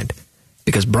my mind.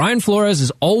 Because Brian Flores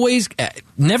is always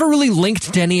never really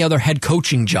linked to any other head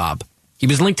coaching job. He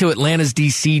was linked to Atlanta's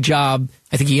D.C. job.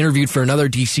 I think he interviewed for another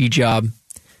D.C. job.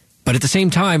 But at the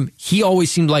same time, he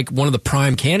always seemed like one of the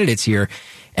prime candidates here.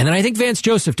 And then I think Vance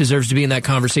Joseph deserves to be in that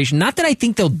conversation. Not that I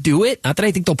think they'll do it, not that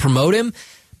I think they'll promote him,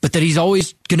 but that he's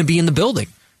always going to be in the building.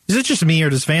 Is it just me, or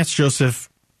does Vance Joseph,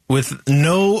 with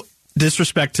no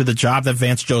disrespect to the job that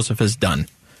Vance Joseph has done,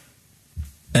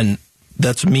 and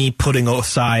that's me putting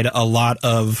aside a lot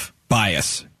of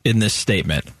bias in this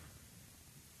statement,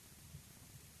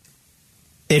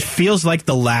 it feels like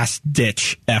the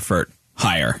last-ditch effort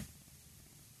hire.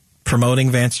 Promoting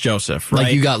Vance Joseph, right?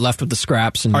 Like you got left with the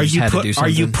scraps and just had to do something.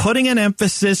 Are you putting an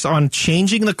emphasis on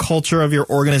changing the culture of your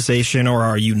organization, or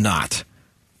are you not?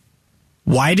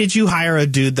 Why did you hire a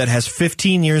dude that has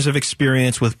 15 years of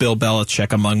experience with Bill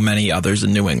Belichick, among many others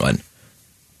in New England?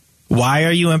 Why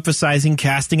are you emphasizing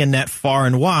casting a net far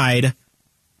and wide,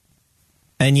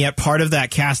 and yet part of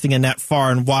that casting a net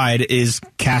far and wide is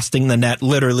casting the net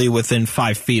literally within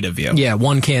 5 feet of you? Yeah,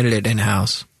 one candidate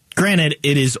in-house. Granted,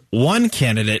 it is one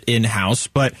candidate in-house,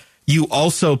 but you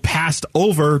also passed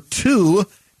over 2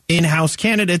 in-house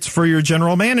candidates for your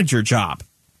general manager job.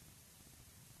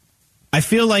 I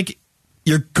feel like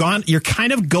you're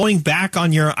kind of going back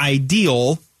on your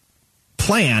ideal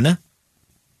plan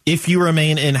if you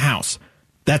remain in-house.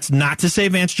 That's not to say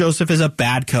Vance Joseph is a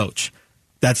bad coach.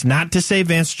 That's not to say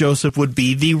Vance Joseph would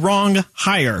be the wrong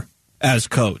hire as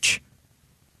coach.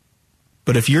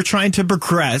 But if you're trying to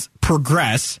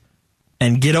progress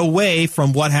and get away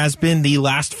from what has been the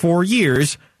last 4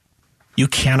 years, you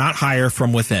cannot hire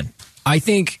from within. I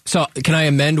think, so can I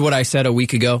amend what I said a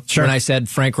week ago? Sure. When I said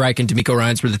Frank Reich and DeMeco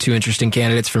Ryans were the 2 interesting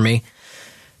candidates for me.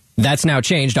 That's now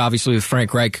changed, obviously, with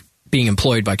Frank Reich being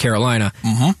employed by Carolina.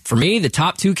 Mm-hmm. For me, the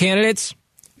top 2 candidates,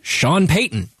 Sean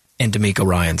Payton and DeMeco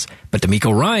Ryans. But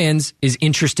DeMeco Ryans is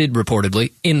interested,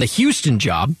 reportedly, in the Houston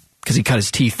job, because he cut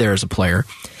his teeth there as a player.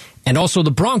 And also the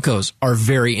Broncos are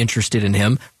very interested in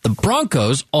him. The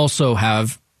Broncos also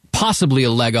have possibly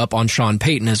a leg up on Sean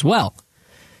Payton as well.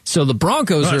 So the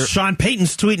Broncos are... Sean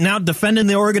Payton's tweeting out defending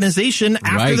the organization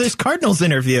after this Cardinals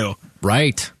interview.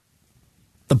 Right.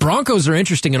 The Broncos are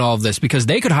interesting in all of this because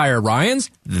they could hire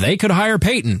Ryans, they could hire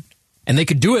Payton, and they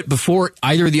could do it before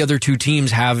either of the other 2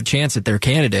 teams have a chance at their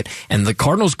candidate. And the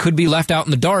Cardinals could be left out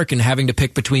in the dark and having to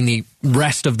pick between the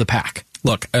rest of the pack.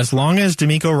 Look, as long as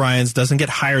DeMeco Ryans doesn't get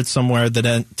hired somewhere to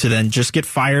then just get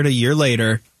fired a year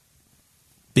later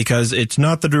because it's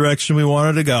not the direction we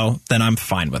wanted to go, then I'm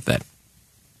fine with it.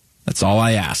 That's all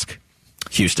I ask.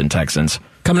 Houston Texans.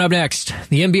 Coming up next,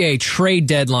 the NBA trade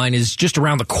deadline is just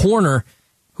around the corner.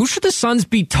 Who should the Suns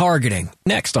be targeting?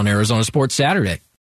 Next on Arizona Sports Saturday.